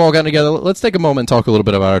 Since we've all gotten together, let's take a moment and talk a little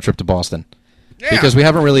bit about our trip to Boston. Yeah. Because we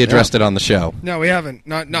haven't really addressed it on the show. No, we haven't.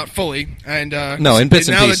 Not fully. And No, in bits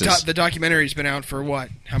and now pieces. The documentary's been out for what?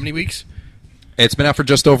 How many weeks? It's been out for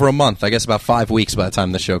just over a month. I guess about 5 weeks by the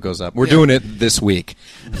time the show goes up. We're Yeah. doing it this week,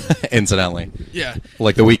 incidentally. Yeah.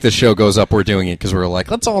 Like the week the show goes up, we're doing it because we're like,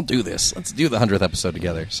 let's all do this. Let's do the 100th episode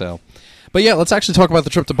together. So, but yeah, let's actually talk about the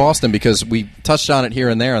trip to Boston because we touched on it here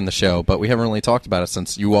and there on the show, but we haven't really talked about it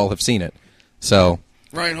since you all have seen it. So,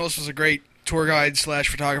 Ryan Holst was a great tour guide /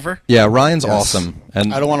 photographer. yeah, Ryan's Yes. awesome,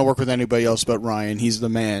 and I don't want to work with anybody else but Ryan. He's the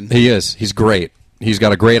man. he is. He's great. He's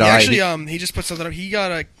got a great He eye. actually, he just put something up. He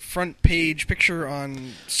got a front page picture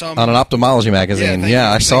on some on an ophthalmology magazine.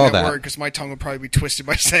 Yeah, I saw that. because my tongue would probably be twisted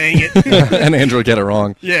by saying it. And Andrew would get it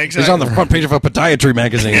wrong. Yeah, He's on the exactly. front page of a podiatry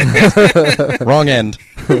magazine. Wrong end.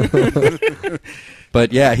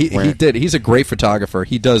 But yeah, he did. He's a great photographer.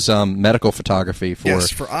 He does medical photography for, Yes,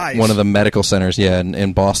 for eyes. one of the medical centers,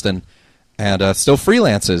 in Boston, and still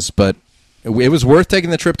freelances. But it was worth taking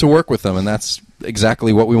the trip to work with him, and that's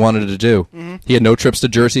exactly what we wanted to do. Mm-hmm. He had no trips to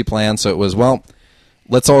Jersey planned, so it was, well,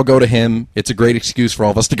 let's all go to him. It's a great excuse for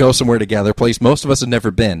all of us to go somewhere together, place most of us have never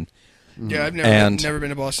been. Yeah, I've And- never been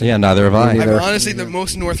to Boston. Yeah, neither have I. Me neither. Honestly, the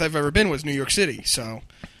most north I've ever been was New York City. So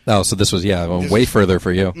Oh, so this was way further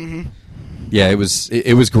for you. Mm-hmm. Yeah, it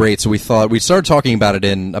was great. So we started talking about it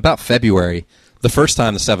in about February, the first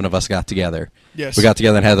time the seven of us got together. Yes. We got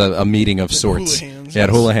together and had a meeting of sorts. houlihan's, Yeah, at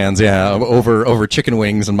yes. Houlihan's, over chicken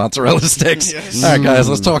wings and mozzarella sticks. Yes. All right, guys,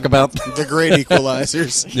 let's talk about. The great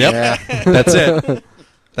equalizers. Yep, that's it.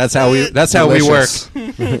 That's how we work.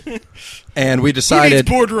 Delicious. And we who needs decided.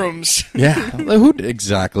 boardrooms? Yeah, who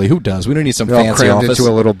exactly? Who does? We don't need some They're all fancy crammed office. into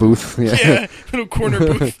a little booth. Yeah. Yeah, little corner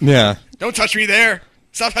booth. Yeah, Don't touch me there.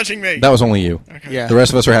 Stop touching me. that was only you. Okay. Yeah. The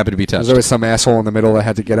rest of us were happy to be touched. There's always some asshole in the middle that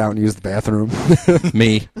had to get out and use the bathroom.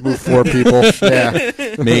 Me. Move 4 people. Yeah.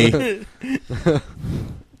 Me.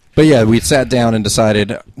 But yeah, we sat down and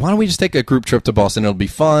decided, why don't we just take a group trip to Boston? It'll be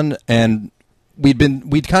fun. And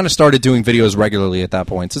we'd kind of started doing videos regularly at that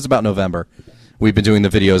point. Since about November, we've been doing the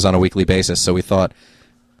videos on a weekly basis. So we thought,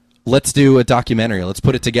 let's do a documentary. Let's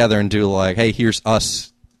put it together and do like, hey, here's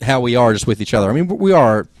us, how we are just with each other. I mean, we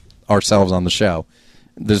are ourselves on the show.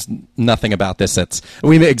 There's nothing about this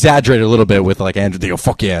we exaggerate a little bit with like Andrew, they go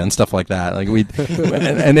fuck yeah and stuff like that. Like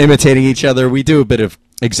and imitating each other. We do a bit of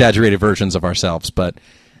exaggerated versions of ourselves, but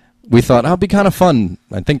we thought it'd be kind of fun.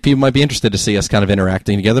 I think people might be interested to see us kind of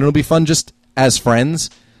interacting together. It'll be fun just as friends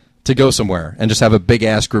to go somewhere and just have a big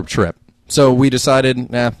ass group trip. So we decided,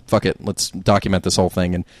 fuck it, let's document this whole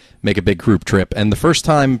thing and make a big group trip. And the first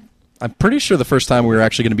time, I'm pretty sure the first time we were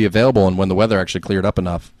actually going to be available and when the weather actually cleared up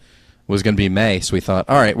enough was going to be May. So we thought,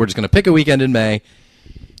 all right, we're just going to pick a weekend in May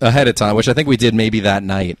ahead of time, which I think we did maybe that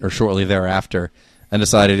night or shortly thereafter, and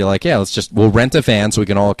decided, we'll rent a van so we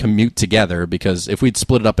can all commute together, because if we'd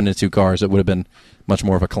split it up into 2 cars, it would have been much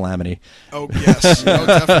more of a calamity. Oh, yes.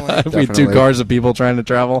 Definitely. If we had 2 cars of people trying to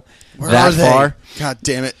travel Where that are they? far. God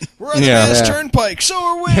damn it. We're on the Yeah. Mass Yeah. Turnpike, so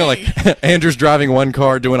are we. Like Andrew's driving one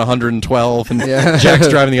car doing 112, and Yeah. Jack's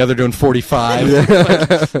driving the other doing 45.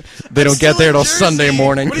 They don't get Still there in till Jersey. Sunday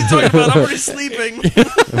morning. What are you talking about? I'm already sleeping.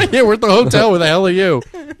 Yeah, we're at the hotel. Where the hell are you?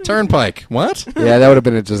 Turnpike. What? Yeah, that would have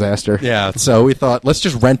been a disaster. Yeah, so we thought, let's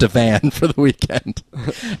just rent a van for the weekend,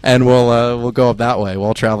 and we'll go up that way. We'll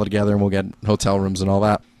all travel together, and we'll get hotel rooms and all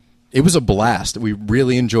that. It was a blast. We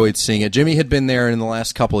really enjoyed seeing it. Jimmy had been there in the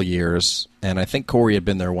last couple of years, and I think Corey had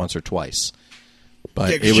been there once or twice.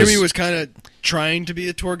 But Yeah, because Jimmy was kind of trying to be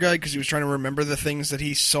a tour guide because he was trying to remember the things that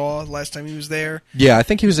he saw last time he was there. Yeah, I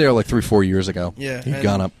think he was there like 3-4 years ago. Yeah, He'd and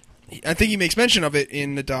gone up. I think he makes mention of it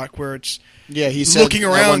in the doc where it's Yeah, he said looking at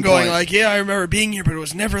one around going point- like, yeah, I remember being here, but it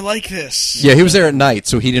was never like this. Yeah, he was there at night,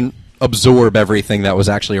 so he didn't absorb everything that was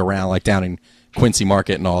actually around, like down in Quincy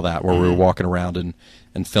Market and all that, where we were walking around and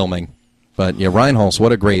filming. But yeah, Ryan Hulse,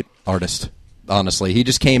 what a great artist, honestly. He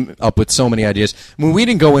just came up with so many ideas. I mean, we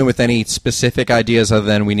didn't go in with any specific ideas other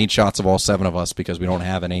than we need shots of all 7 of us because we don't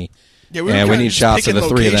have any. Yeah, we were And kinda we need just shots of picking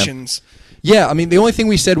the 3 of them. locations. Yeah, I mean, the only thing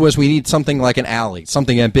we said was we need something like an alley,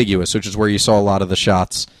 something ambiguous, which is where you saw a lot of the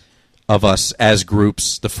shots of us as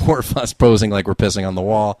groups, the 4 of us posing like we're pissing on the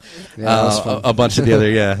wall. Yeah, that was fun. A bunch of the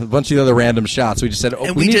other random shots. We just said,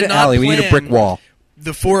 And we need did an not alley, we need a brick plan wall.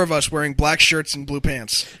 The 4 of us wearing black shirts and blue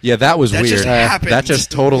pants. Yeah, that was That weird. just happened. That just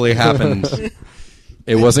totally happened.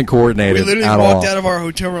 It wasn't coordinated We literally at walked all. out of our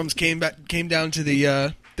hotel rooms, came down to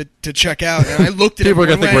the to check out, and I looked at People are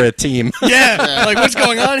him going to think we're a team. yeah, like what's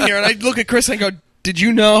going on here? And I look at Chris and I go, "Did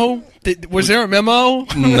you know? Was there a memo?"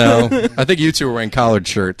 No. I think you 2 were wearing collared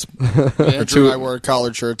shirts. Andrew two- and I wore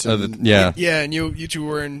collared shirts. And Yeah. Yeah, and you 2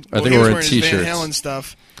 were in. I think he we was were in wearing his Van t-shirts. Halen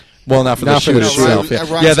stuff. Well, not for the Not for shoot the itself. shoot. Yeah,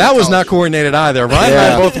 Ryan's yeah, that in was not college. coordinated either. Ryan and I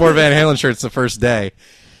Yeah. both wore Van Halen shirts the first day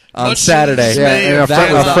on Much Saturday. to Yeah, the and That a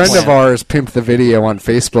friend, was a not friend of planned. ours pimped the video on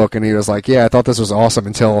Facebook, and he was like, "Yeah, I thought this was awesome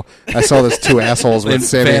until I saw those 2 assholes In with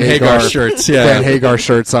Sammy Van Hagar shirts, yeah. Van Hagar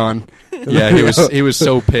shirts on." Yeah, he was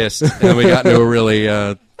so pissed, and we got into a really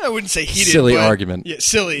I wouldn't say heated, silly but- argument. Yeah,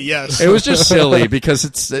 silly, yes. It was just silly because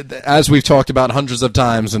it's, as we've talked about hundreds of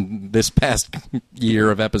times in this past year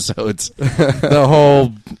of episodes, the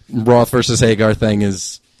whole Roth versus Hagar thing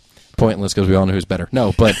is pointless because we all know who's better.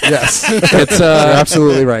 No, but Yes, it's you're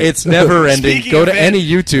absolutely right. It's never ending. Speaking Go of to Van- any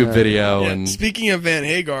YouTube video Yeah, and speaking of Van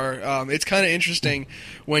Hagar, it's kind of interesting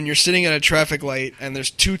when you're sitting at a traffic light and there's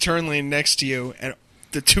 2 turn lane next to you, and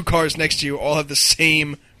the 2 cars next to you all have the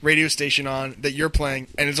same radio station on that you're playing,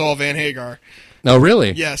 and it's all Van Hagar. no,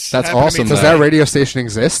 really, Yes, that's happened to me awesome. Does today. that radio station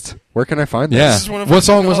exist? Where can I find that? Yeah. This is one of What our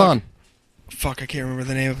song was dog. on? Fuck, I can't remember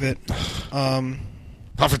the name of it.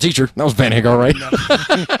 Not for Teacher. That was Van Hagar, right?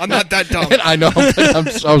 I'm not that dumb. I know.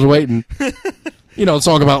 I was waiting. You know, a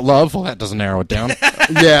song about love. Well, that doesn't narrow it down.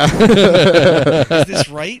 Yeah. Is this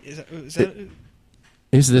right? Is that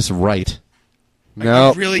Is this right?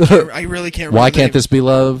 No. I really can't. I really can't. Remember Why the can't name. this be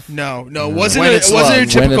love? No, it wasn't. When It It's wasn't a Love.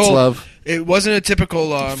 typical. When it's love. It wasn't a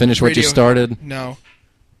typical. Finish what you radio- started. No,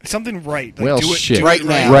 something right. Like, Well, do it, shit. do Right it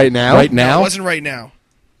now. Right now? Right No, now? it wasn't right now.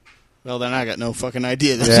 well, then I got no fucking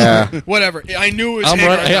idea. Yeah. Whatever. I knew it was. I'm,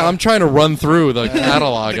 Hagar, run- though. I'm trying to run through the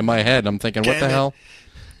catalog in my head. I'm thinking, what Damn the it. hell?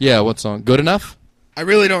 Yeah, what song? Good Enough? I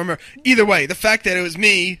really don't remember. Either way, the fact that it was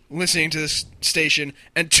me listening to this station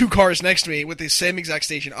and 2 cars next to me with the same exact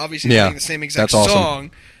station, obviously Yeah, playing the same exact that's awesome.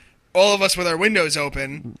 song, all of us with our windows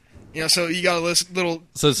open. You know, so you got a little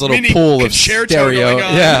So this little mini pool of concerto stereo. going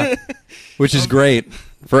on. Yeah, which is great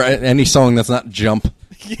for any song that's not Jump.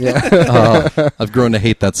 Yeah. I've grown to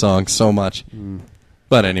hate that song so much.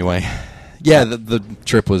 But anyway, yeah, the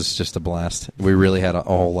trip was just a blast. We really had a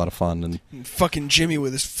whole lot of fun. And Fucking Jimmy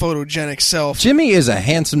with his photogenic self. Jimmy is a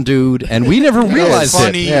handsome dude, and we never realized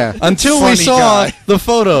funny. it Yeah. until we Funny saw guy. the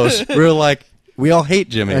photos. We were like, we all hate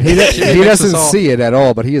Jimmy. And he doesn't see it at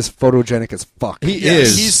all, but he is photogenic as fuck. He Yeah,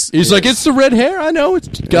 is. he's He's like, it's the red hair. I know. It's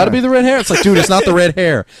got to Yeah. be the red hair. It's like, dude, it's not the red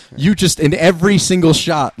hair. You just, in every single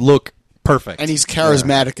shot, look perfect. And he's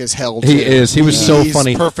charismatic as hell. He too. is. He was so He's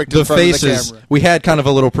funny. Perfect The in front faces. of the camera. We had kind of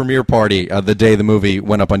a little premiere party the day the movie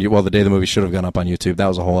went up on. Well, the day the movie should have gone up on YouTube. That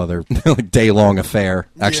was a whole other like, day-long affair.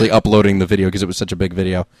 Actually, Yeah. uploading the video because it was such a big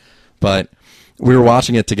video. But we were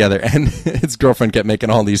watching it together, and his girlfriend kept making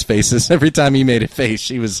all these faces. Every time he made a face,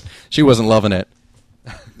 she wasn't loving it.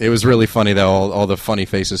 It was really funny, though, all the funny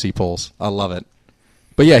faces he pulls. I love it.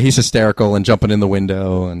 But yeah, he's hysterical and jumping in the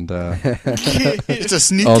window and It's a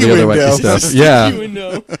sneaky all the other window. wacky stuff. Yeah,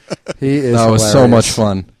 He is. that was so hilarious. much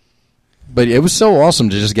fun. But it was so awesome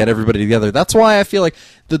to just get everybody together. That's why I feel like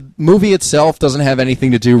the movie itself doesn't have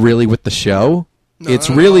anything to do really with the show. It's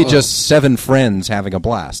really just 7 friends having a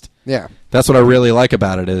blast. Yeah. That's what I really like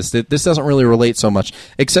about it, is that this doesn't really relate so much,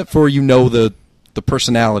 except for the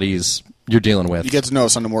personalities you're dealing with. You get to know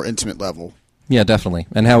us on a more intimate level. Yeah, definitely.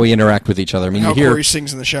 And how we interact with each other. I mean, How you hear Corey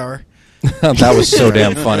sings in the shower. that was so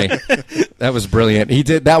damn funny. That was brilliant.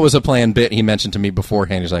 That was a planned bit he mentioned to me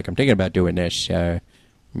beforehand. He's like, I'm thinking about doing this.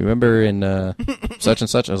 Remember in such and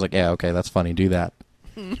such? I was like, yeah, okay, that's funny. Do that.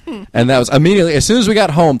 And that was immediately, as soon as we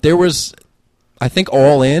got home, there was, I think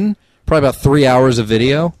all in, probably about 3 hours of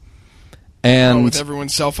video. And with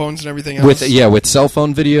everyone's cell phones and everything else. with cell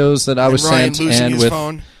phone videos that I was Ryan sent, losing and his with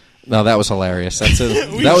phone. no, that was hilarious. That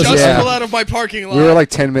We was just yeah. pulled out of my parking lot. We were like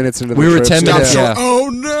 10 minutes into the We were trip. 10 minutes, Yeah. yeah. Oh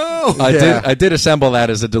no! I did assemble that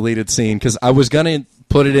as a deleted scene because I was gonna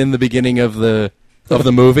put it in the beginning of the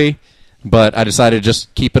movie, but I decided to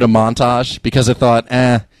just keep it a montage because I thought,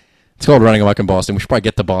 it's called Running Amok in Boston. We should probably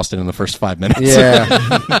get to Boston in the first 5 minutes.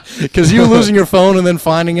 Yeah. Because you losing your phone and then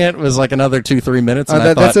finding it was like another 2-3 minutes. And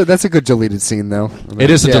I thought, that's a good deleted scene, though. I mean, it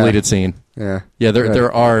is a yeah. deleted scene. Yeah. Yeah, Good.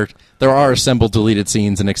 there are assembled deleted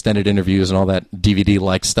scenes and extended interviews and all that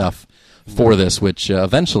DVD-like stuff for this, which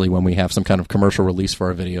eventually, when we have some kind of commercial release for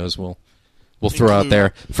our videos, we'll throw out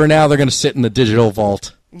there. For now, they're going to sit in the digital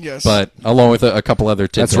vault. Yes. But along with a couple other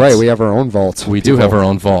tidbits. That's right. We have our own vault. We do have our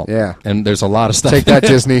own vault. Yeah. And there's a lot of stuff. Take that,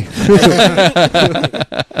 Disney.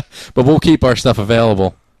 But we'll keep our stuff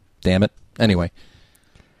available. Damn it. Anyway.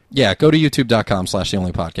 Yeah, go to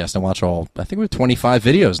youtube.com/theonlypodcast and watch all, I think we have 25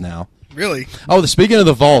 videos now. Really? Oh, speaking of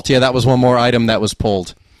the vault, yeah, that was one more item that was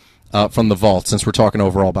pulled from the vault, since we're talking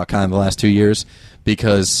overall about kind of the last 2 years,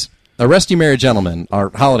 because Arrest You Merry Gentlemen, our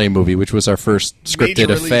holiday movie, which was our first scripted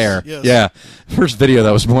Major affair. release, yes. Yeah, first video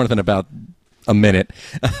that was more than about a minute.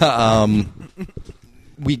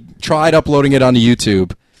 We tried uploading it onto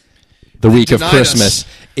YouTube the week of denied Christmas. us.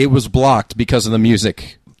 It was blocked because of the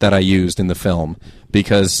music that I used in the film,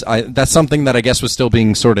 because that's something that I guess was still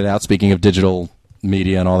being sorted out, speaking of digital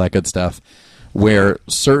media and all that good stuff, where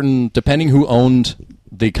depending who owned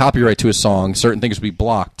the copyright to a song, certain things would be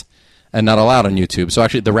blocked and not allowed on YouTube. So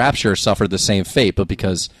actually, The Rapture suffered the same fate, but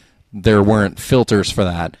because there weren't filters for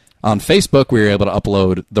that. On Facebook, we were able to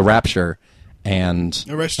upload The Rapture and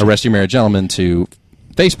Arrest You Merry Gentlemen to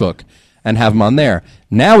Facebook and have them on there.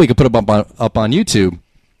 Now we could put them up on YouTube.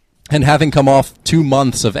 And having come off 2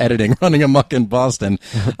 months of editing Running Amok in Boston,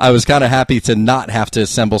 I was kind of happy to not have to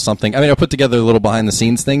assemble something. I mean, I put together a little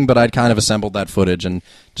behind-the-scenes thing, but I'd kind of assembled that footage and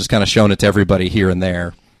just kind of shown it to everybody here and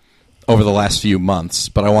there over the last few months.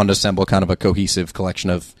 But I wanted to assemble kind of a cohesive collection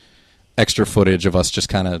of extra footage of us just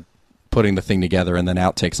kind of putting the thing together, and then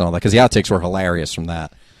outtakes and all that, because the outtakes were hilarious from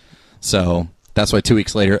that. So that's why 2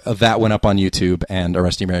 weeks later, that went up on YouTube, and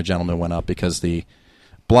Arrest You Merry Gentlemen went up, because the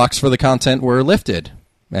blocks for the content were lifted.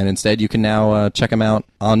 And instead, you can now check them out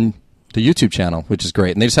on the YouTube channel, which is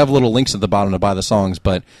great. And they just have little links at the bottom to buy the songs,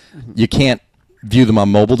 but you can't view them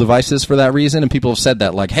on mobile devices for that reason. And people have said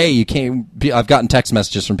that, like, hey, you can't. I've gotten text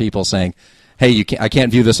messages from people saying, hey, I can't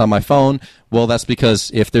view this on my phone. Well, that's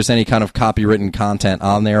because if there's any kind of copywritten content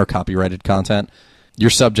on there, or copyrighted content, you're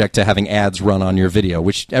subject to having ads run on your video,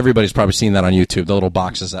 which everybody's probably seen that on YouTube, the little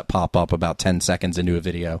boxes that pop up about 10 seconds into a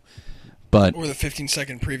video. But, or the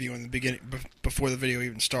 15-second preview in the beginning before the video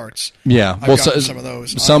even starts. Yeah, I've gotten some of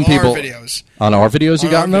those. Some on people our videos. On our videos, you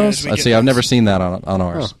On gotten our those? videos, we I get see. I've those. never seen that on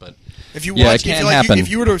ours, but If you yeah, watch, it can if, like, happen. if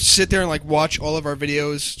you were to sit there and like watch all of our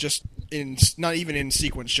videos, just in not even in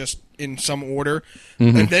sequence, just in some order,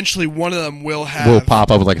 eventually one of them will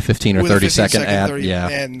pop up with like a 15 or with a 30-second ad. 30 Yeah,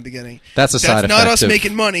 ad in the beginning. that's a side not effect us of-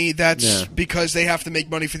 making money. That's Yeah. because they have to make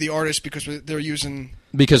money for the artist because they're using.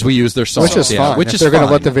 because we use their songs. Which is yeah, fine. Which if is they're going fine.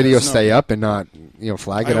 to let the video There's no- stay up and not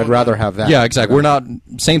flag I it, I'd own rather that. have that. Yeah, exactly. We're not.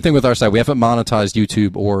 Same thing with our site. We haven't monetized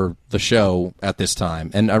YouTube or the show at this time,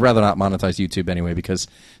 and I'd rather not monetize YouTube anyway, because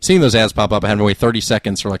seeing those ads pop up and having to wait 30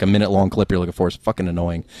 seconds for like a minute-long clip you're looking for is fucking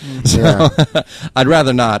annoying. So I'd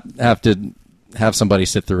rather not have to have somebody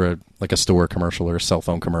sit through a store commercial or a cell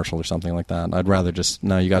phone commercial or something like that. I'd rather just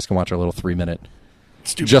you guys can watch our little 3-minute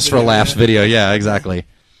Stupid just for video, laughs yeah. video. Yeah, exactly.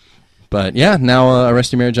 But yeah, now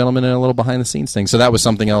Arrest You Merry Gentlemen and a little behind the scenes thing. So that was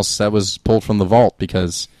something else that was pulled from the vault,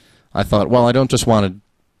 because I thought, well, I don't just want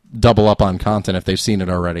to double up on content if they've seen it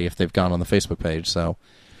already, if they've gone on the Facebook page. So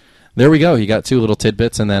there we go. You got 2 little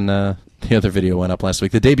tidbits, and then the other video went up last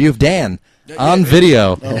week. The debut of Dan on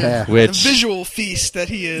video, Yeah. The which visual feast that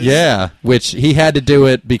he is. yeah, which he had to do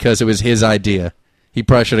it because it was his idea. He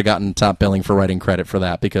probably should have gotten top billing for writing credit for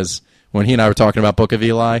that, because when he and I were talking about Book of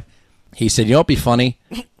Eli, he said, "You know what'd be funny?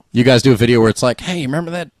 You guys do a video where it's like, hey,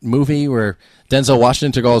 remember that movie where Denzel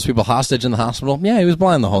Washington took all those people hostage in the hospital? Yeah, he was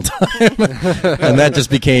blind the whole time." And that just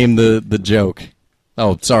became the joke.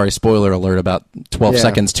 Oh, sorry, spoiler alert about 12 Yeah.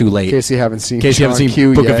 seconds too late. In case you haven't seen, In case you haven't John seen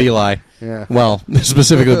Q Book yet. of Eli. Yeah. Well,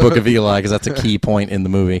 specifically Book of Eli, because that's a key point in the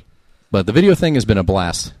movie. But the video thing has been a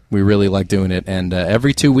blast. We really like doing it. And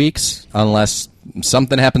every 2 weeks, unless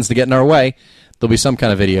something happens to get in our way, there'll be some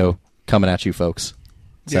kind of video coming at you folks.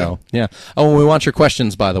 So, yeah. Oh, and we want your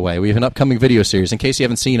questions, by the way. We have an upcoming video series. In case you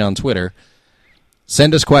haven't seen on Twitter,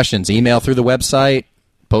 send us questions. Email through the website.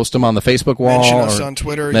 Post them on the Facebook wall. Mention us on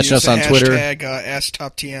Twitter. Mention Use us on the Twitter. hashtag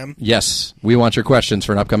AskTopTM. Yes, we want your questions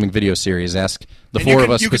for an upcoming video series. Ask the And 4 of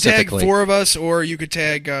us you could tag specifically. 4 of us, or you could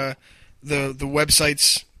tag the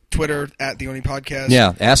website's Twitter at The Only Podcast.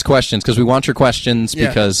 Yeah, ask questions, because we want your questions, Yeah.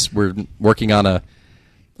 because we're working on a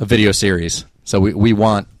video series. So we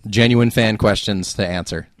want genuine fan questions to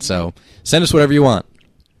answer. So send us whatever you want.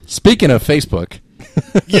 Speaking of Facebook,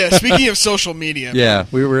 Yeah, speaking of social media. yeah,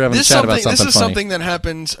 we were having a chat about something This is funny. something that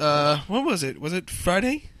happened, when was it? Was it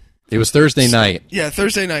Friday? It was Thursday night. Yeah,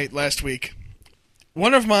 Thursday night last week.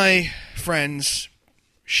 One of my friends,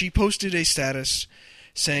 she posted a status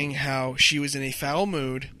saying how she was in a foul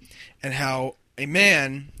mood and how a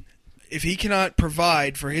man, if he cannot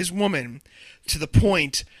provide for his woman to the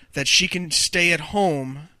point that she can stay at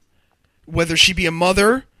home, whether she be a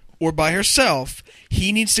mother or by herself,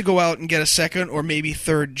 he needs to go out and get a second or maybe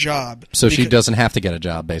third job. So she Because- doesn't have to get a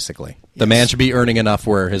job, basically. The Yes. man should be earning enough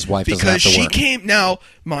where his wife doesn't have Because to she work. came, now,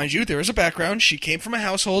 mind you, there is a background. She came from a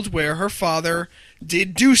household where her father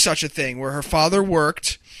did do such a thing, where her father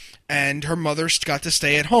worked and her mother got to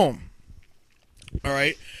stay at home. All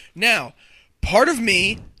right? Now, part of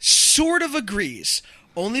me sort of agrees,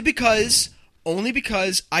 only because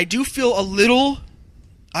I do feel a little,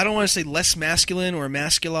 I don't want to say less masculine or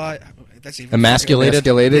emasculate. That's even Emasculated?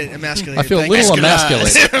 Emasculated? Emasculated. I feel a Thank little you.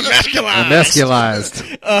 emasculated. Emasculized.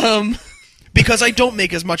 Emasculized. Because I don't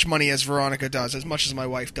make as much money as Veronica does, as much as my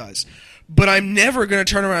wife does. But I'm never going to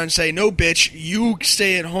turn around and say, no, bitch, you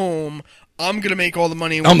stay at home. I'm going to make all the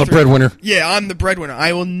money. I'm the breadwinner. Yeah, I'm the breadwinner.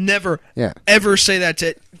 I will never, Yeah. ever say that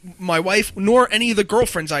to my wife, nor any of the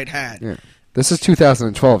girlfriends I'd had. Yeah. This is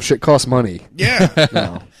 2012. Shit costs money. Yeah.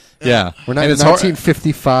 No. Yeah. We're not And in it's hard-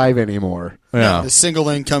 1955 anymore. Yeah. The single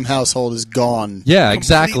income household is gone. Yeah,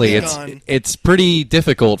 exactly. Completely gone. It's pretty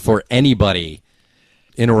difficult for anybody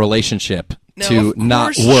in a relationship Now, to of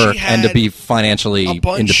not course, work she and to had be financially a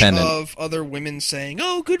bunch independent. of other women saying,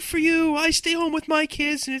 "Oh, good for you! I stay home with my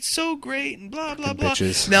kids, and it's so great." And blah blah blah.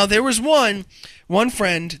 bitches. Now there was one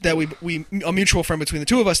friend that we a mutual friend between the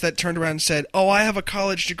two of us that turned around and said, "Oh, I have a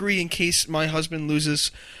college degree in case my husband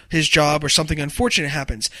loses his job or something unfortunate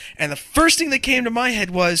happens." And the first thing that came to my head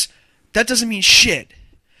was, that doesn't mean shit.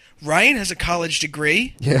 Ryan has a college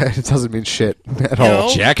degree. Yeah, it doesn't mean shit at You all.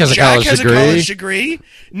 know, Jack has a Jack college has degree. a college degree.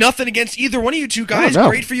 Nothing against either one of you two guys. no.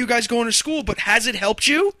 Great for you guys going to school, but has it helped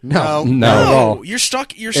you? No, No. not at all. You're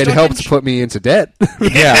stuck. You're It stuck. helped put me into debt.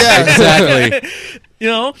 Yeah, exactly. You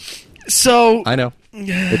know. So I know.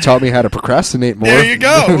 It taught me how to procrastinate more. there you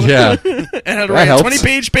go. Yeah. And how to That write a helps.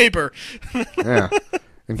 20-page paper. Yeah,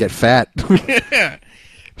 and get fat. Yeah.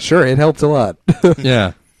 Sure, it helped a lot.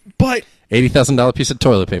 Yeah. But $80,000 piece of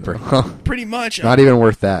toilet paper. pretty much. Not even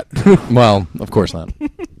worth that. Well, of course not.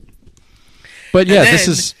 But yeah, And this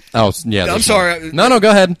then- is. Oh, yeah. I'm there's sorry. one. No, go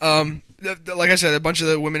ahead. Like I said, a bunch of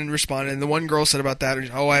the women responded, and the one girl said about that,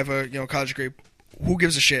 "Oh, I have a college degree. Who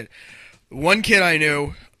gives a shit?" One kid I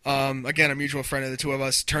knew, again a mutual friend of the two of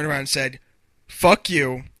us, turned around and said, "Fuck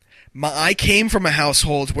you." I came from a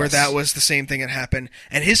household where that was the same thing that happened,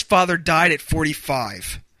 and his father died at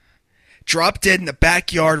 45. Dropped dead in the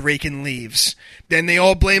backyard raking leaves. Then they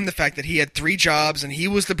all blamed the fact that he had 3 jobs and he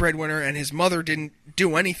was the breadwinner and his mother didn't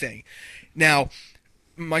do anything. Now,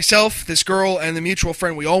 myself, this girl, and the mutual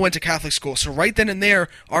friend, we all went to Catholic school. So right then and there,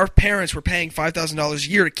 our parents were paying $5,000 a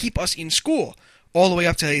year to keep us in school all the way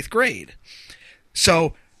up to 8th grade.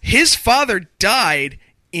 So his father died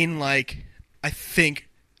in I think,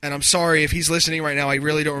 and I'm sorry if he's listening right now, I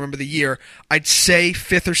really don't remember the year, I'd say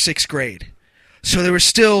 5th or 6th grade. So there was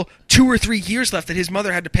still 2 or 3 years left that his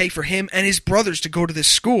mother had to pay for him and his brothers to go to this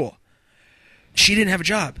school. She didn't have a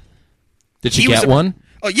job. Did she He was get a- one?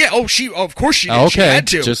 Oh yeah. Oh, of course she did. Oh, She okay. had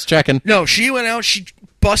to. Just checking. No, she went out. She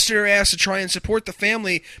busted her ass to try and support the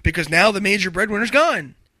family because now the major breadwinner's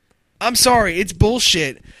gone. I'm sorry, it's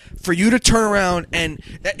bullshit for you to turn around and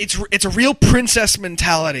it's a real princess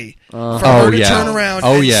mentality for her to turn around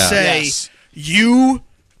and say you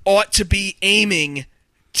ought to be aiming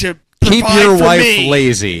to keep provide your for wife me.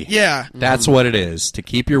 lazy. Yeah, that's what it is, to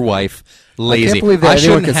keep your wife lazy. I can't believe that anyone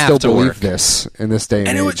shouldn't can have still to believe work. this in this day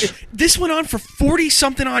and age. This went on for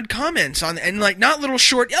 40-something odd comments on, and like not little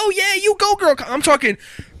short. Oh yeah, you go girl. I'm talking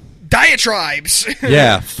diatribes.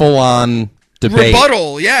 Yeah, full on debate.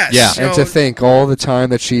 Rebuttal. Yes. Yeah. And to think all the time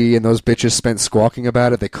that she and those bitches spent squawking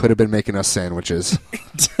about it, they could have been making us sandwiches.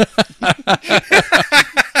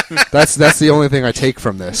 That's the only thing I take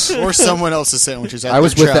from this. Or someone else's sandwiches. At I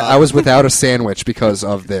was their job. I was without a sandwich because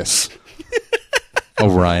of this. Oh,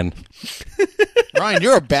 Ryan. Ryan,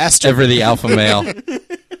 you're a bastard. Ever the alpha male.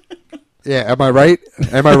 Yeah, am I right?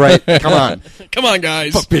 Am I right? Come on. Come on,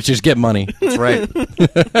 guys. Fuck bitches, get money. That's right.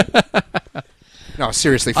 No,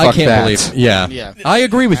 seriously, fuck I can't that. believe. Yeah. Yeah. I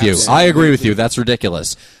agree with you. Absolutely. I agree with you. That's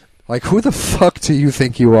ridiculous. Like, who the fuck do you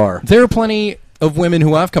think you are? There are plenty of women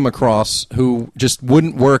who I've come across who just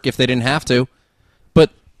wouldn't work if they didn't have to.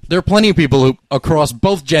 But there are plenty of people who, across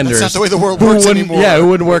both genders, That's not the way the world who works wouldn't- anymore. Yeah, who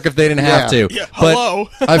wouldn't work if they didn't have to. Yeah, But hello.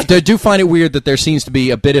 I do find it weird that there seems to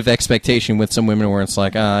be a bit of expectation with some women where it's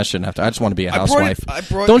like, I shouldn't have to. I just want to be a housewife.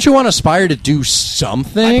 Don't you want to aspire to do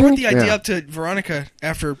something? I brought the idea Yeah. up to Veronica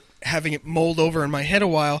after having it mulled over in my head a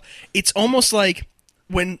while. It's almost like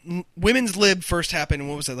when women's lib first happened,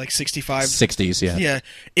 what was it, like 65? 60s, yeah. Yeah.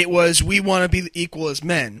 It was, we want to be equal as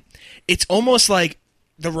men. It's almost like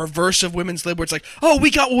the reverse of women's lib, where it's like, oh,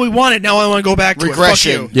 we got what we wanted, now I want to go back to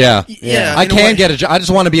Regression. it. Fuck you. Yeah. Yeah. I in a can way. get a job. I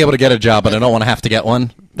just want to be able to get a job, but I don't want to have to get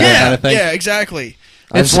one. That kind of thing. Yeah, exactly.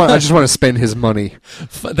 I just want to spend his money.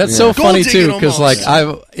 That's so Gold funny digging too, because like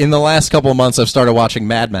almost. in the last couple of months I've started watching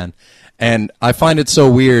Mad Men, and I find it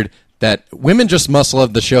so weird that women just must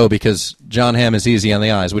love the show because John Hamm is easy on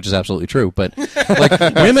the eyes, which is absolutely true. But like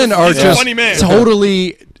women are He's a just funny man.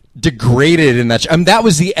 totally degraded in that. I mean, that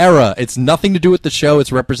was the era. It's nothing to do with the show.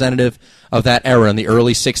 It's representative of that era in the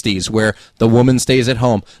early '60s, where the woman stays at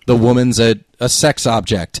home, the woman's a sex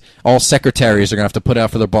object. All secretaries are gonna have to put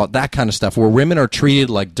out for their boss. That kind of stuff, where women are treated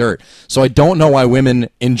like dirt. So I don't know why women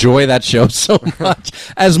enjoy that show so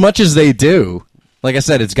much as they do. Like I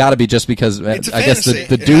said, it's got to be just because It's a I guess the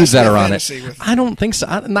fantasy. It dudes has to that be a are on it. fantasy with- I don't think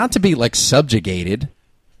so. Not to be like subjugated.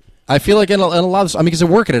 I feel like in a lot of, I mean, because I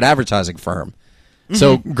work at an advertising firm,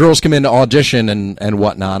 so girls come in to audition and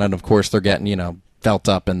whatnot, and of course they're getting felt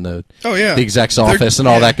up in the the exec's office and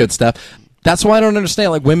all that good stuff. That's why I don't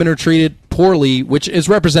understand. Like, women are treated poorly, which is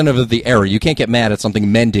representative of the era. You can't get mad at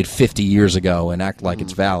something men did 50 years ago and act like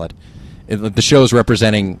it's valid. The show's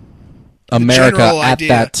representing America general at idea.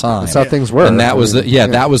 that time. That's how things were. And that was yeah.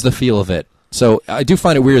 that was the feel of it. So I do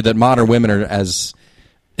find it weird that modern women are as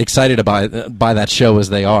excited by that show as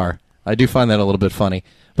they are. I do find that a little bit funny.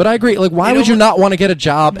 But I agree. Like, why would you not want to get a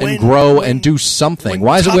job and grow and do something? When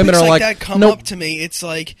Why is it women are topics like, that come nope. up to me? It's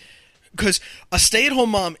like, because a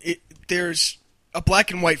stay-at-home mom, there's a black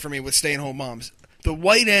and white for me with stay-at-home moms. The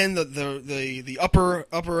white end, the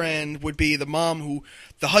upper end would be the mom who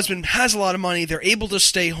the husband has a lot of money. They're able to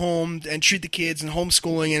stay home and treat the kids and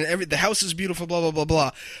homeschooling and the house is beautiful, blah blah blah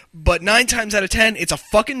blah. But 9 times out of 10, it's a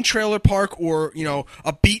fucking trailer park or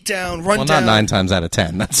a beat down, run Well, down. not 9 times out of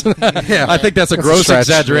 10. That's Yeah. I think that's a That's a gross stretch,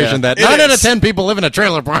 exaggeration. yeah. That It 9 out of is. 10 people live in a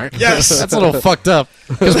trailer park. Yes. That's a little fucked up.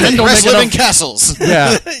 Because men don't Rest make live in enough. castles.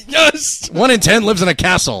 Yeah, Yes. 1 in 10 lives in a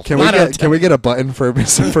castle. Can we 9 out of 10. get we get a button for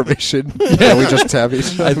misinformation? Can we just have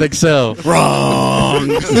each I think so. Wrong.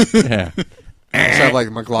 Yeah. Just have like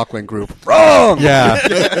McLaughlin group. Wrong. Yeah,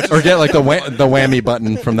 or get like the whammy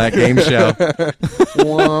button from that game show.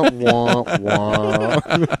 Wah, wah, wah.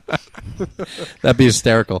 That'd be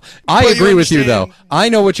hysterical. I But you agree with you, though. understand- I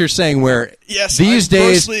know what you're saying. Where Yes. these I'm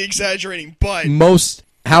days, grossly exaggerating, but most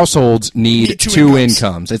households need Need two two incomes.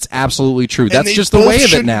 incomes. It's absolutely true. and That's they just the both way of it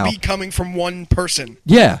shouldn't now. Be coming from one person.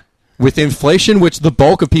 Yeah. With inflation, which the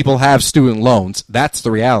bulk of people have student loans, that's the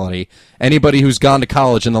reality. Anybody who's gone to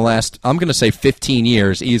college in the last, I'm going to say 15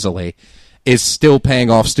 years easily, is still paying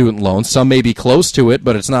off student loans. Some may be close to it,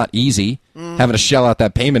 but it's not easy having to shell out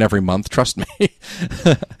that payment every month, trust me.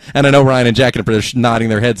 And I know Ryan and Jack are nodding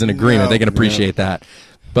their heads in agreement. They can appreciate that.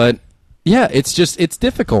 But, yeah, it's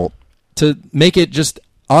difficult to make it just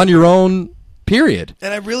on your own, period.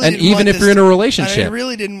 And I really didn't even want if this you're in a to- relationship. and I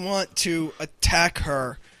really didn't want to attack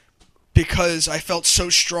her because I felt so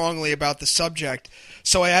strongly about the subject.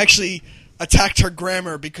 So I attacked her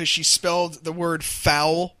grammar because she spelled the word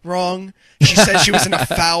foul wrong. She said she was in a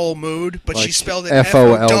foul mood, but she spelled it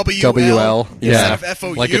F-O-W-L instead of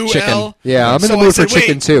F-O-U-L. Like a chicken. Yeah, I'm in the So I mood for said,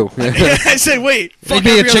 chicken wait. too. I said, wait, fuck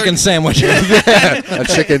Maybe a every chicken other... sandwich. A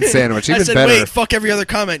chicken sandwich, I even said, better. wait, fuck every other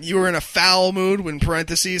comment. You were in a foul mood, in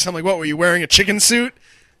parentheses. I'm like, what, were you wearing a chicken suit?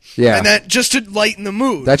 Yeah, And that just to lighten the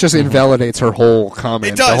mood. that just invalidates her whole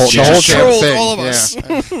comment. It does. The She whole just damn trolls thing. all of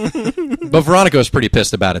us. But Veronica was pretty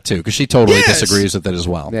pissed about it too, because she totally Yes. disagrees with it as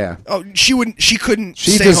well. Yeah. Oh, she couldn't.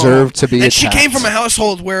 She stay deserved home. to be And she attacked. came from a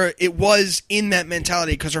household where it was in that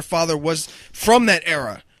mentality because her father was from that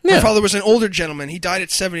era. Yeah. Her father was an older gentleman. He died at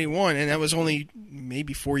 71, and that was only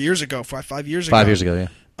maybe 4 years ago, 5 years ago. 5 years ago, yeah.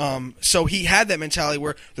 So he had that mentality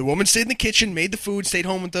where the woman stayed in the kitchen, made the food, stayed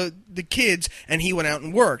home with the kids, and he went out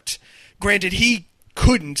and worked. Granted, he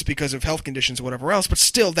couldn't because of health conditions or whatever else, but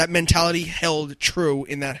still, that mentality held true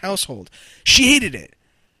in that household. She hated it.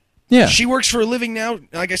 Yeah. She works for a living now,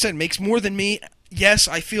 like I said, makes more than me. Yes,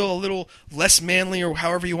 I feel a little less manly, or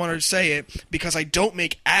however you wanted to say it, because I don't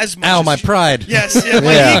make as much. Ow, as my she- pride. Yes, yeah,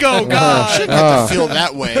 my Yeah. ego, God. Shouldn't have to feel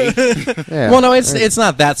that way. Yeah. Well, no, it's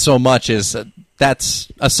not that so much as that's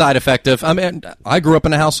a side effect of. I mean, I grew up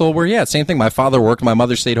in a household where, yeah, same thing. My father worked, my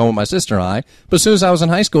mother stayed home with my sister and I. But as soon as I was in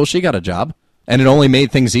high school, she got a job, and it only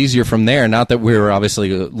made things easier from there. Not that we were obviously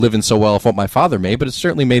living so well off what my father made, but it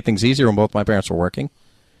certainly made things easier when both my parents were working.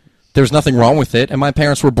 There was nothing wrong with it, and my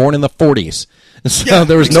parents were born in the 40s. So Yeah,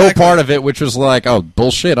 there was exactly. no part of it which was like, oh,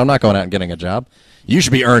 bullshit, I'm not going out and getting a job. You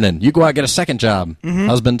should be earning. You go out and get a second job.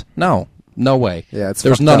 Husband, no way. Yeah, it's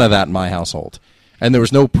There's fucked none up. of that in my household. And there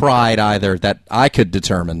was no pride either that I could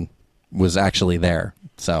determine was actually there.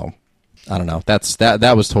 So, I don't know.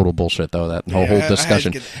 That was total bullshit, though, that whole I had to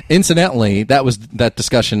discussion. get- Incidentally, that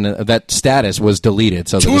discussion, that status was deleted,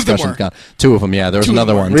 so the Two of them discussion's were. gone. Two of them, yeah. There was Two of them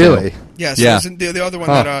another were. one, Really? too. Yes, Yeah. the other one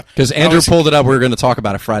that... Because I Andrew was- pulled it up. We were going to talk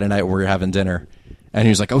about it Friday night when we were having dinner. And he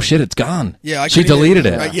was like, oh, shit, it's gone. Yeah, she couldn't deleted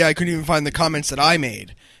even, it. Yeah, I couldn't even find the comments that I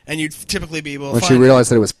made. And you'd typically be able to When find... she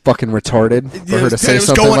realized that it was fucking retarded for her to say it was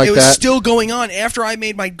something going, like it was that. still going on after I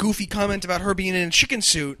made my goofy comment about her being in a chicken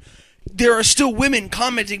suit. There are still women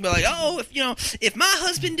commenting, like, "Oh, if my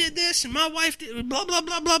husband did this and my wife did blah blah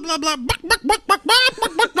blah blah blah blah."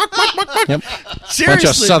 Yep. Seriously, Bunch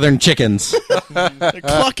of southern chickens. they're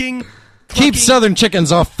clucking. Keep southern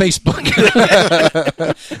chickens off Facebook.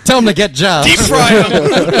 Tell them to get jobs. Deep fry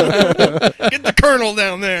them. Get the colonel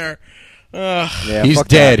down there. Yeah, He's fuck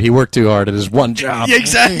dead. that. He worked too hard at his one job. Yeah,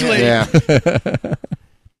 exactly. Yeah.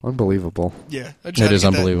 Unbelievable. Yeah, I It just is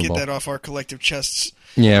had to unbelievable. Get that off our collective chests.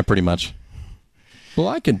 Yeah, pretty much. Well,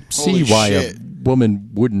 I can see Holy why shit. a woman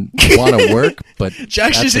wouldn't want to work, but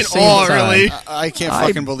Jack's at just the in same awe, time, really. I can't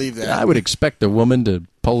fucking believe that. I would expect a woman to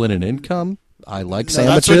pull in an income. I like No,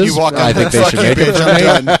 sandwiches. that's when you walk I out. think they should Fuck make you,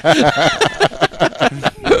 them bitch, for me.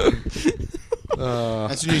 I'm done.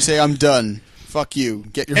 That's when you say, I'm done. Fuck you.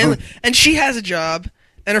 Get your And she has a job,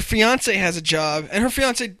 and her fiance has a job, and her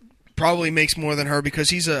fiance probably makes more than her because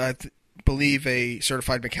he's I believe a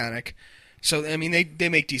certified mechanic. So I mean, they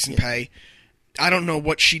make decent pay. I don't know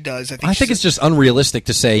what she does. I think I think it's just unrealistic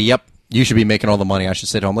to say, "Yep, you should be making all the money. I should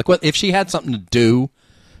sit home." Like, what if she had something to do?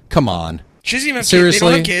 Come on, she doesn't even have seriously. kids. They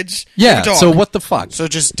don't have kids. They Yeah. have a dog. So what the fuck? So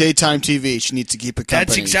just daytime TV. She needs to keep a company.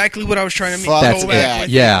 That's exactly what I was trying to Fuck go back that. with.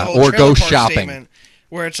 Yeah, the whole or trailer go park shopping. statement,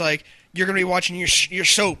 where it's like you're going to be watching your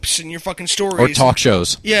soaps and your fucking stories Or talk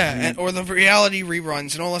shows. Yeah, or the reality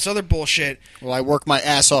reruns and all this other bullshit. Well, I work my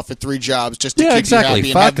ass off at 3 jobs just to Yeah, keep exactly.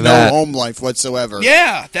 you happy Fuck and have that. no home life whatsoever.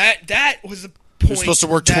 Yeah, that was the point. You're supposed to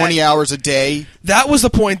work that- 20 hours a day. That was the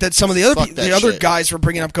point that some of the other Fuck that the other shit. guys were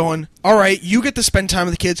bringing up, going, "All right, you get to spend time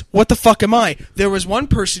with the kids. What the fuck am I?" There was one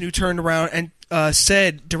person who turned around and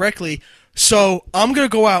said directly, "So I'm gonna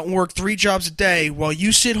go out and work 3 jobs a day while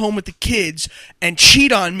you sit home with the kids and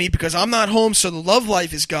cheat on me because I'm not home, so the love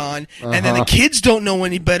life is gone, and then the kids don't know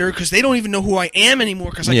any better because they don't even know who I am anymore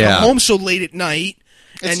because I Yeah. come home so late at night."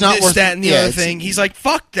 It's And not this, worth that, it. and the Yeah, other it's- thing. He's like,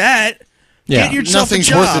 "Fuck that. Yeah. Get yourself Nothing's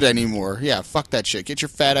a job." worth it anymore. Yeah, fuck that shit. Get your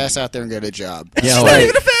fat ass out there and get a job. Yeah, She's like- not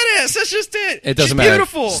even a fat ass. That's just it. It doesn't She's matter.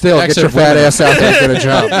 beautiful. Still, get Except your fat women. ass out there and get a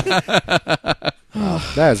job.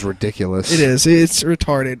 That is ridiculous. It is. It's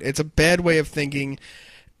retarded. It's a bad way of thinking.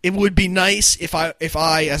 It would be nice if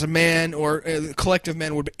I, as a man or a collective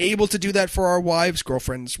men, would be able to do that for our wives,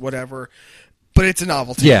 girlfriends, whatever. But it's a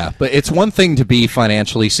novelty. Yeah, but it's one thing to be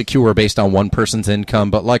financially secure based on one person's income,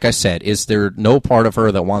 but like I said, is there no part of her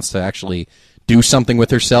that wants to actually do something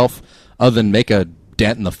with herself other than make a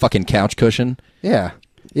dent in the fucking couch cushion? Yeah.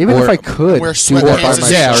 Even Or- if I could Wear do that by sweatpants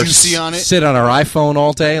and yeah, or juicy on it. sit on our iPhone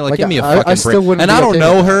all day. Like, give me a I fucking still break. wouldn't And be I don't okay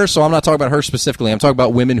know with that. her, so I'm not talking about her specifically. I'm talking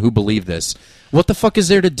about women who believe this. What the fuck is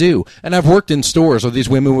there to do? And I've worked in stores where these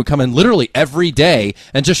women would come in literally every day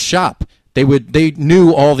and just shop. They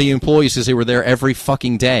knew all the employees because they were there every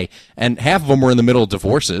fucking day, and half of them were in the middle of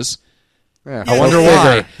divorces. Yeah. I wonder Go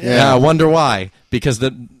why. figure. Yeah, I wonder why. Because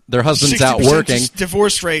their husband's out 60% working.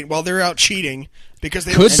 divorce rate while they're out cheating because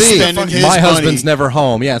they Could don't be. spending his My money. husband's never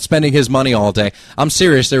home. Yeah, spending his money all day. I'm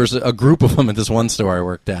serious. There was a group of them at this one store I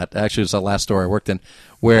worked at. Actually, it was the last store I worked in,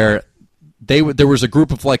 where there was a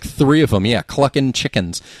group of like 3 of them, clucking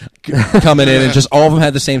chickens coming in, and just all of them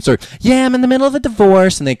had the same story. Yeah, I'm in the middle of a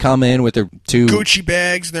divorce, and they come in with their 2 Gucci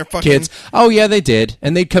bags and their fucking kids. Oh yeah, they did,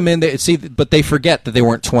 and they'd come in. But they forget that they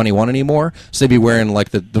weren't 21 anymore, so they'd be wearing like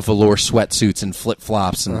the velour sweatsuits and flip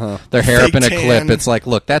flops, and their hair Fake up in a tan. clip. It's like,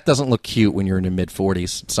 look, that doesn't look cute when you're in your mid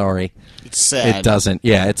 40s. Sorry. It's sad. It doesn't.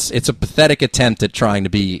 Yeah, it's a pathetic attempt at trying to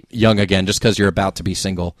be young again just because you're about to be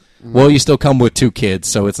single. Well, you still come with 2 kids,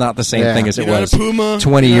 so it's not the same Yeah. thing as it you're not was a Puma,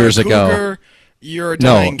 20 you're not years a ago. cougar, You're a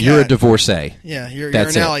No, dying cat. you're a divorcee. Yeah, you're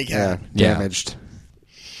That's an it. alley Yeah, cat. Yeah. damaged.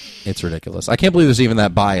 It's ridiculous. I can't believe there's even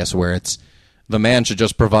that bias where it's the man should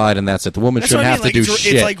just provide and that's it. The woman That's shouldn't what I have mean, to like, do it's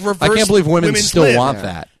shit. like I reverse can't believe women women's still live. want Yeah.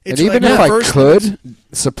 that. It's And even like if I reverse could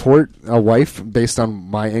support a wife based on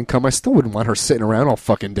my income, I still wouldn't want her sitting around all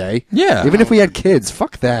fucking day. Yeah. Even if we had kids,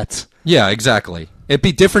 fuck that. Yeah, exactly. It'd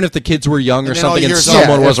be different if the kids were young or And then all something you and hear is,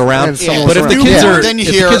 someone yeah, was if- around. and someone But was if the around. kids Yeah. are Then you if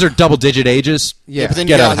the hear- kids are double digit ages, Yeah. But then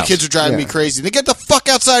get out the of the kids house. are driving me Yeah. crazy. Then get the fuck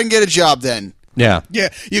outside and get a job then. Yeah. Yeah,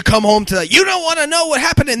 you come home to that. You don't want to know what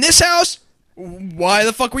happened in this house? Why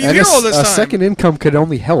the fuck were you And here all this a time? second income could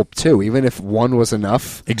only help too, even if one was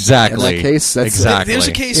enough. Exactly. In that case, that's exactly. There's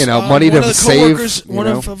a case. You know, money one to of the save, coworkers, you one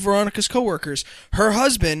know. of Veronica's coworkers, her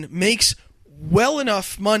husband makes well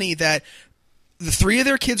enough money that the 3 of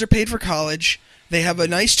their kids are paid for college. They have a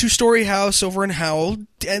nice 2-story house over in Howell,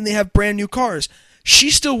 and they have brand new cars.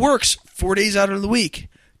 She still works 4 days out of the week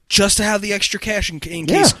just to have the extra cash in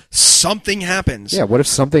case something happens. Yeah, what if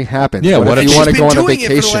something happens? Yeah, what if you she's want to She's go been on a doing it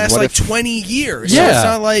vacation? for the last What like if 20 years. Yeah. So it's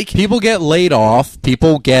not like people get laid off.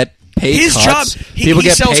 People get pay his cuts. job. People He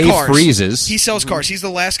get sells pay cars. freezes. He sells cars. He's the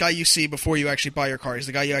last guy you see before you actually buy your car. He's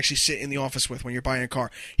the guy you actually sit in the office with when you're buying a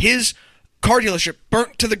car. His car dealership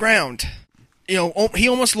burnt to the ground. You know, he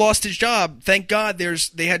almost lost his job. Thank God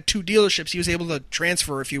they had 2 dealerships. He was able to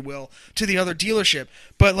transfer, if you will, to the other dealership.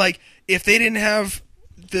 But like, if they didn't have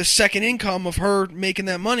the second income of her making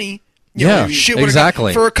that money, you Yeah, know, shit would've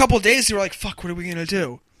exactly. For a couple of days, they were like, "Fuck, what are we gonna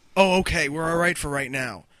do?" Oh, okay, we're all right for right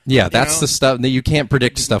now. Yeah, that's know? the stuff that you can't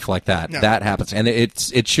predict stuff like that. No. That happens, and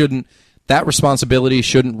it shouldn't. That responsibility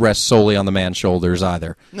shouldn't rest solely on the man's shoulders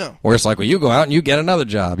either. No. Where it's like, well, you go out and you get another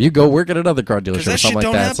job. You go work at another car dealership or that something shit like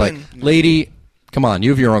don't that. It's like, happen. lady, come on,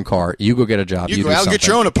 you have your own car. You go get a job. You You go do out and something. get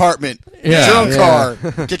your own apartment. Yeah. Get your own Yeah.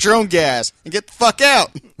 car. Get your own gas. And get the fuck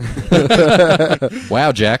out.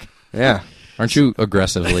 Wow, Jack, Yeah. aren't you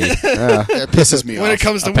aggressively? That pisses me When off. it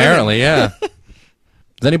comes to Apparently, yeah.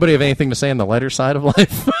 Does anybody have anything to say on the lighter side of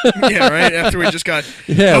life? women, yeah, right. After we just got,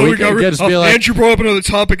 Yeah, we can just be like- Andrew brought up another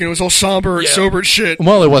topic and it was all somber and sober and shit.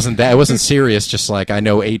 Well, it wasn't that. It wasn't serious. Just like I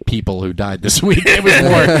know 8 people who died this week. It was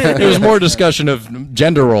more. It was more discussion of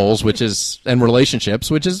gender roles, and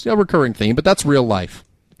relationships, which is a recurring theme. But that's real life,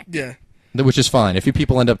 Yeah, which is fine. If you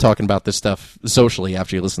people end up talking about this stuff socially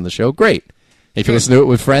after you listen to the show, great. If you listen to it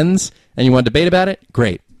with friends and you want to debate about it,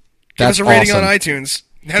 great. give That's us a rating awesome. on iTunes.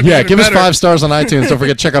 That'd be Yeah, even give us better. 5 stars on iTunes. Don't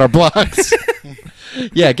forget to check out our blogs.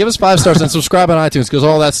 Yeah, give us 5 stars and subscribe on iTunes because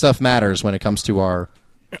all that stuff matters when it comes to our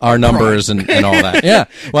numbers and all that. Yeah,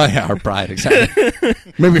 well, yeah, our pride, exactly.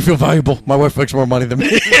 Make me feel valuable. My wife makes more money than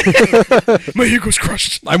me. My ego's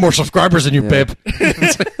crushed. I have more subscribers than you, babe.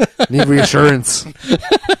 Need reassurance.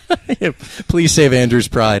 Please save Andrew's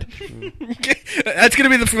pride. That's gonna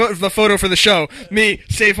be the photo for the show. Me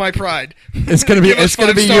save my pride. It's gonna be Give us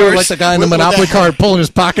 5 you stars. like the guy in the With Monopoly that- card pulling his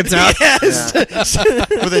pockets out Yes.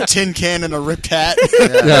 With a tin can and a ripped hat.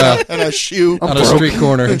 Yeah. And a shoe. on a street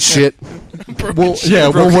corner. And shit. We'll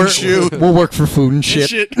Broken work. shoe. We'll work for food and shit.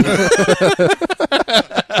 Shit.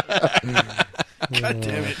 God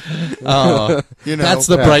damn it. You know. That's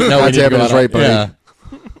the bright note. we need to Goddamn go it is out on. right, buddy. Yeah.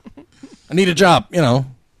 I need a job, And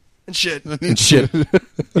shit. and shit.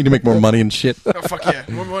 Need to make more money and shit. Oh fuck yeah,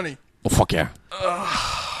 more money. Oh fuck yeah.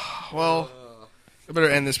 Well, I better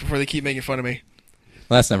end this before they keep making fun of me.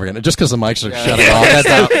 Well, that's never gonna. Just because the mics are shutting off,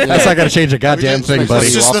 that's not gonna change a goddamn just thing, make buddy.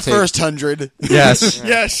 It's you just off the tape. first 100. Yes.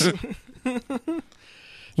 Yes.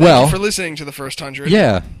 Well, for listening to the first 100.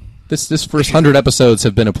 yeah. This first 100 episodes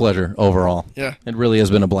have been a pleasure overall. Yeah. It really has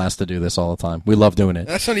been a blast to do this all the time. We love doing it.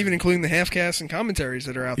 That's not even including the half-casts and commentaries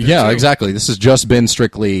that are out there, Yeah, too. exactly. This has just been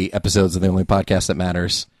strictly episodes of The Only Podcast That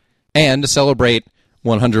Matters. And to celebrate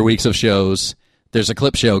 100 weeks of shows, there's a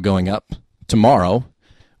clip show going up tomorrow,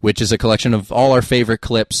 which is a collection of all our favorite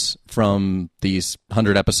clips from these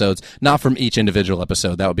 100 episodes. Not from each individual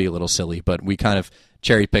episode. That would be a little silly, but we kind of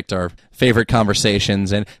cherry-picked our favorite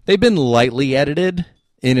conversations, and they've been lightly edited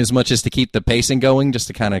in as much as to keep the pacing going, just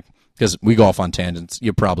to kind of, because we go off on tangents,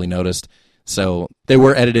 you probably noticed. So they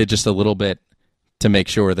were edited just a little bit to make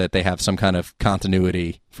sure that they have some kind of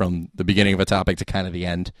continuity from the beginning of a topic to kind of the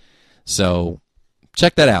end. So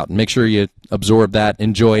check that out. Make sure you absorb that,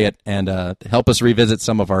 enjoy it, and help us revisit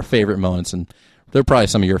some of our favorite moments. And they're probably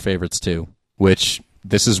some of your favorites too, which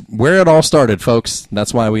this is where it all started, folks.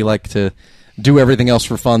 That's why we like to do everything else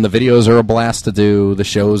for fun. The videos are a blast to do. The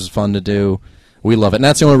show's fun to do. We love it. And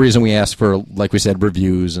that's the only reason we ask for, like we said,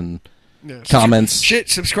 reviews and comments.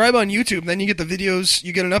 Subscribe on YouTube, then you get the videos.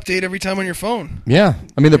 You get an update every time on your phone. Yeah.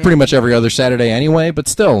 I mean, they're pretty much every other Saturday anyway, but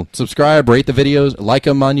still, subscribe, rate the videos, like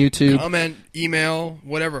them on YouTube. Comment, email,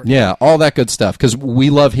 whatever. Yeah, all that good stuff, because we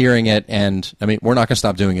love hearing it, and, I mean, we're not going to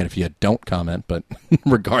stop doing it if you don't comment, but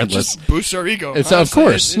regardless. Just boosts our ego. It's, of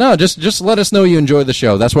course. No, just let us know you enjoy the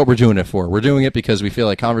show. That's what we're doing it for. We're doing it because we feel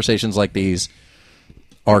like conversations like these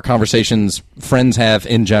are conversations friends have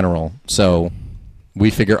in general, so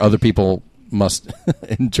we figure other people must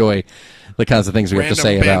enjoy the kinds of things we have to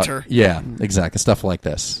say banter. about. Yeah, exactly. Stuff like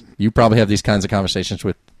this. You probably have these kinds of conversations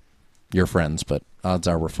with your friends, but odds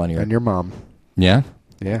are we're funnier. And your mom. Yeah?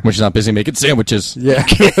 Yeah. When she's not busy making sandwiches. Yeah.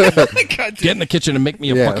 Get in the kitchen and make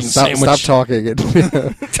me a fucking sandwich. Stop talking.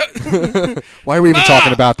 Why are we even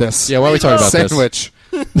talking about this? Yeah, why are we talking about sandwich.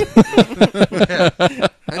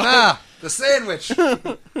 The sandwich.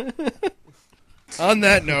 On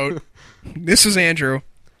that note, this is Andrew.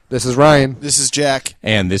 This is Ryan. This is Jack.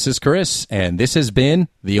 And this is Chris, and this has been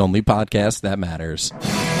The Only Podcast That Matters.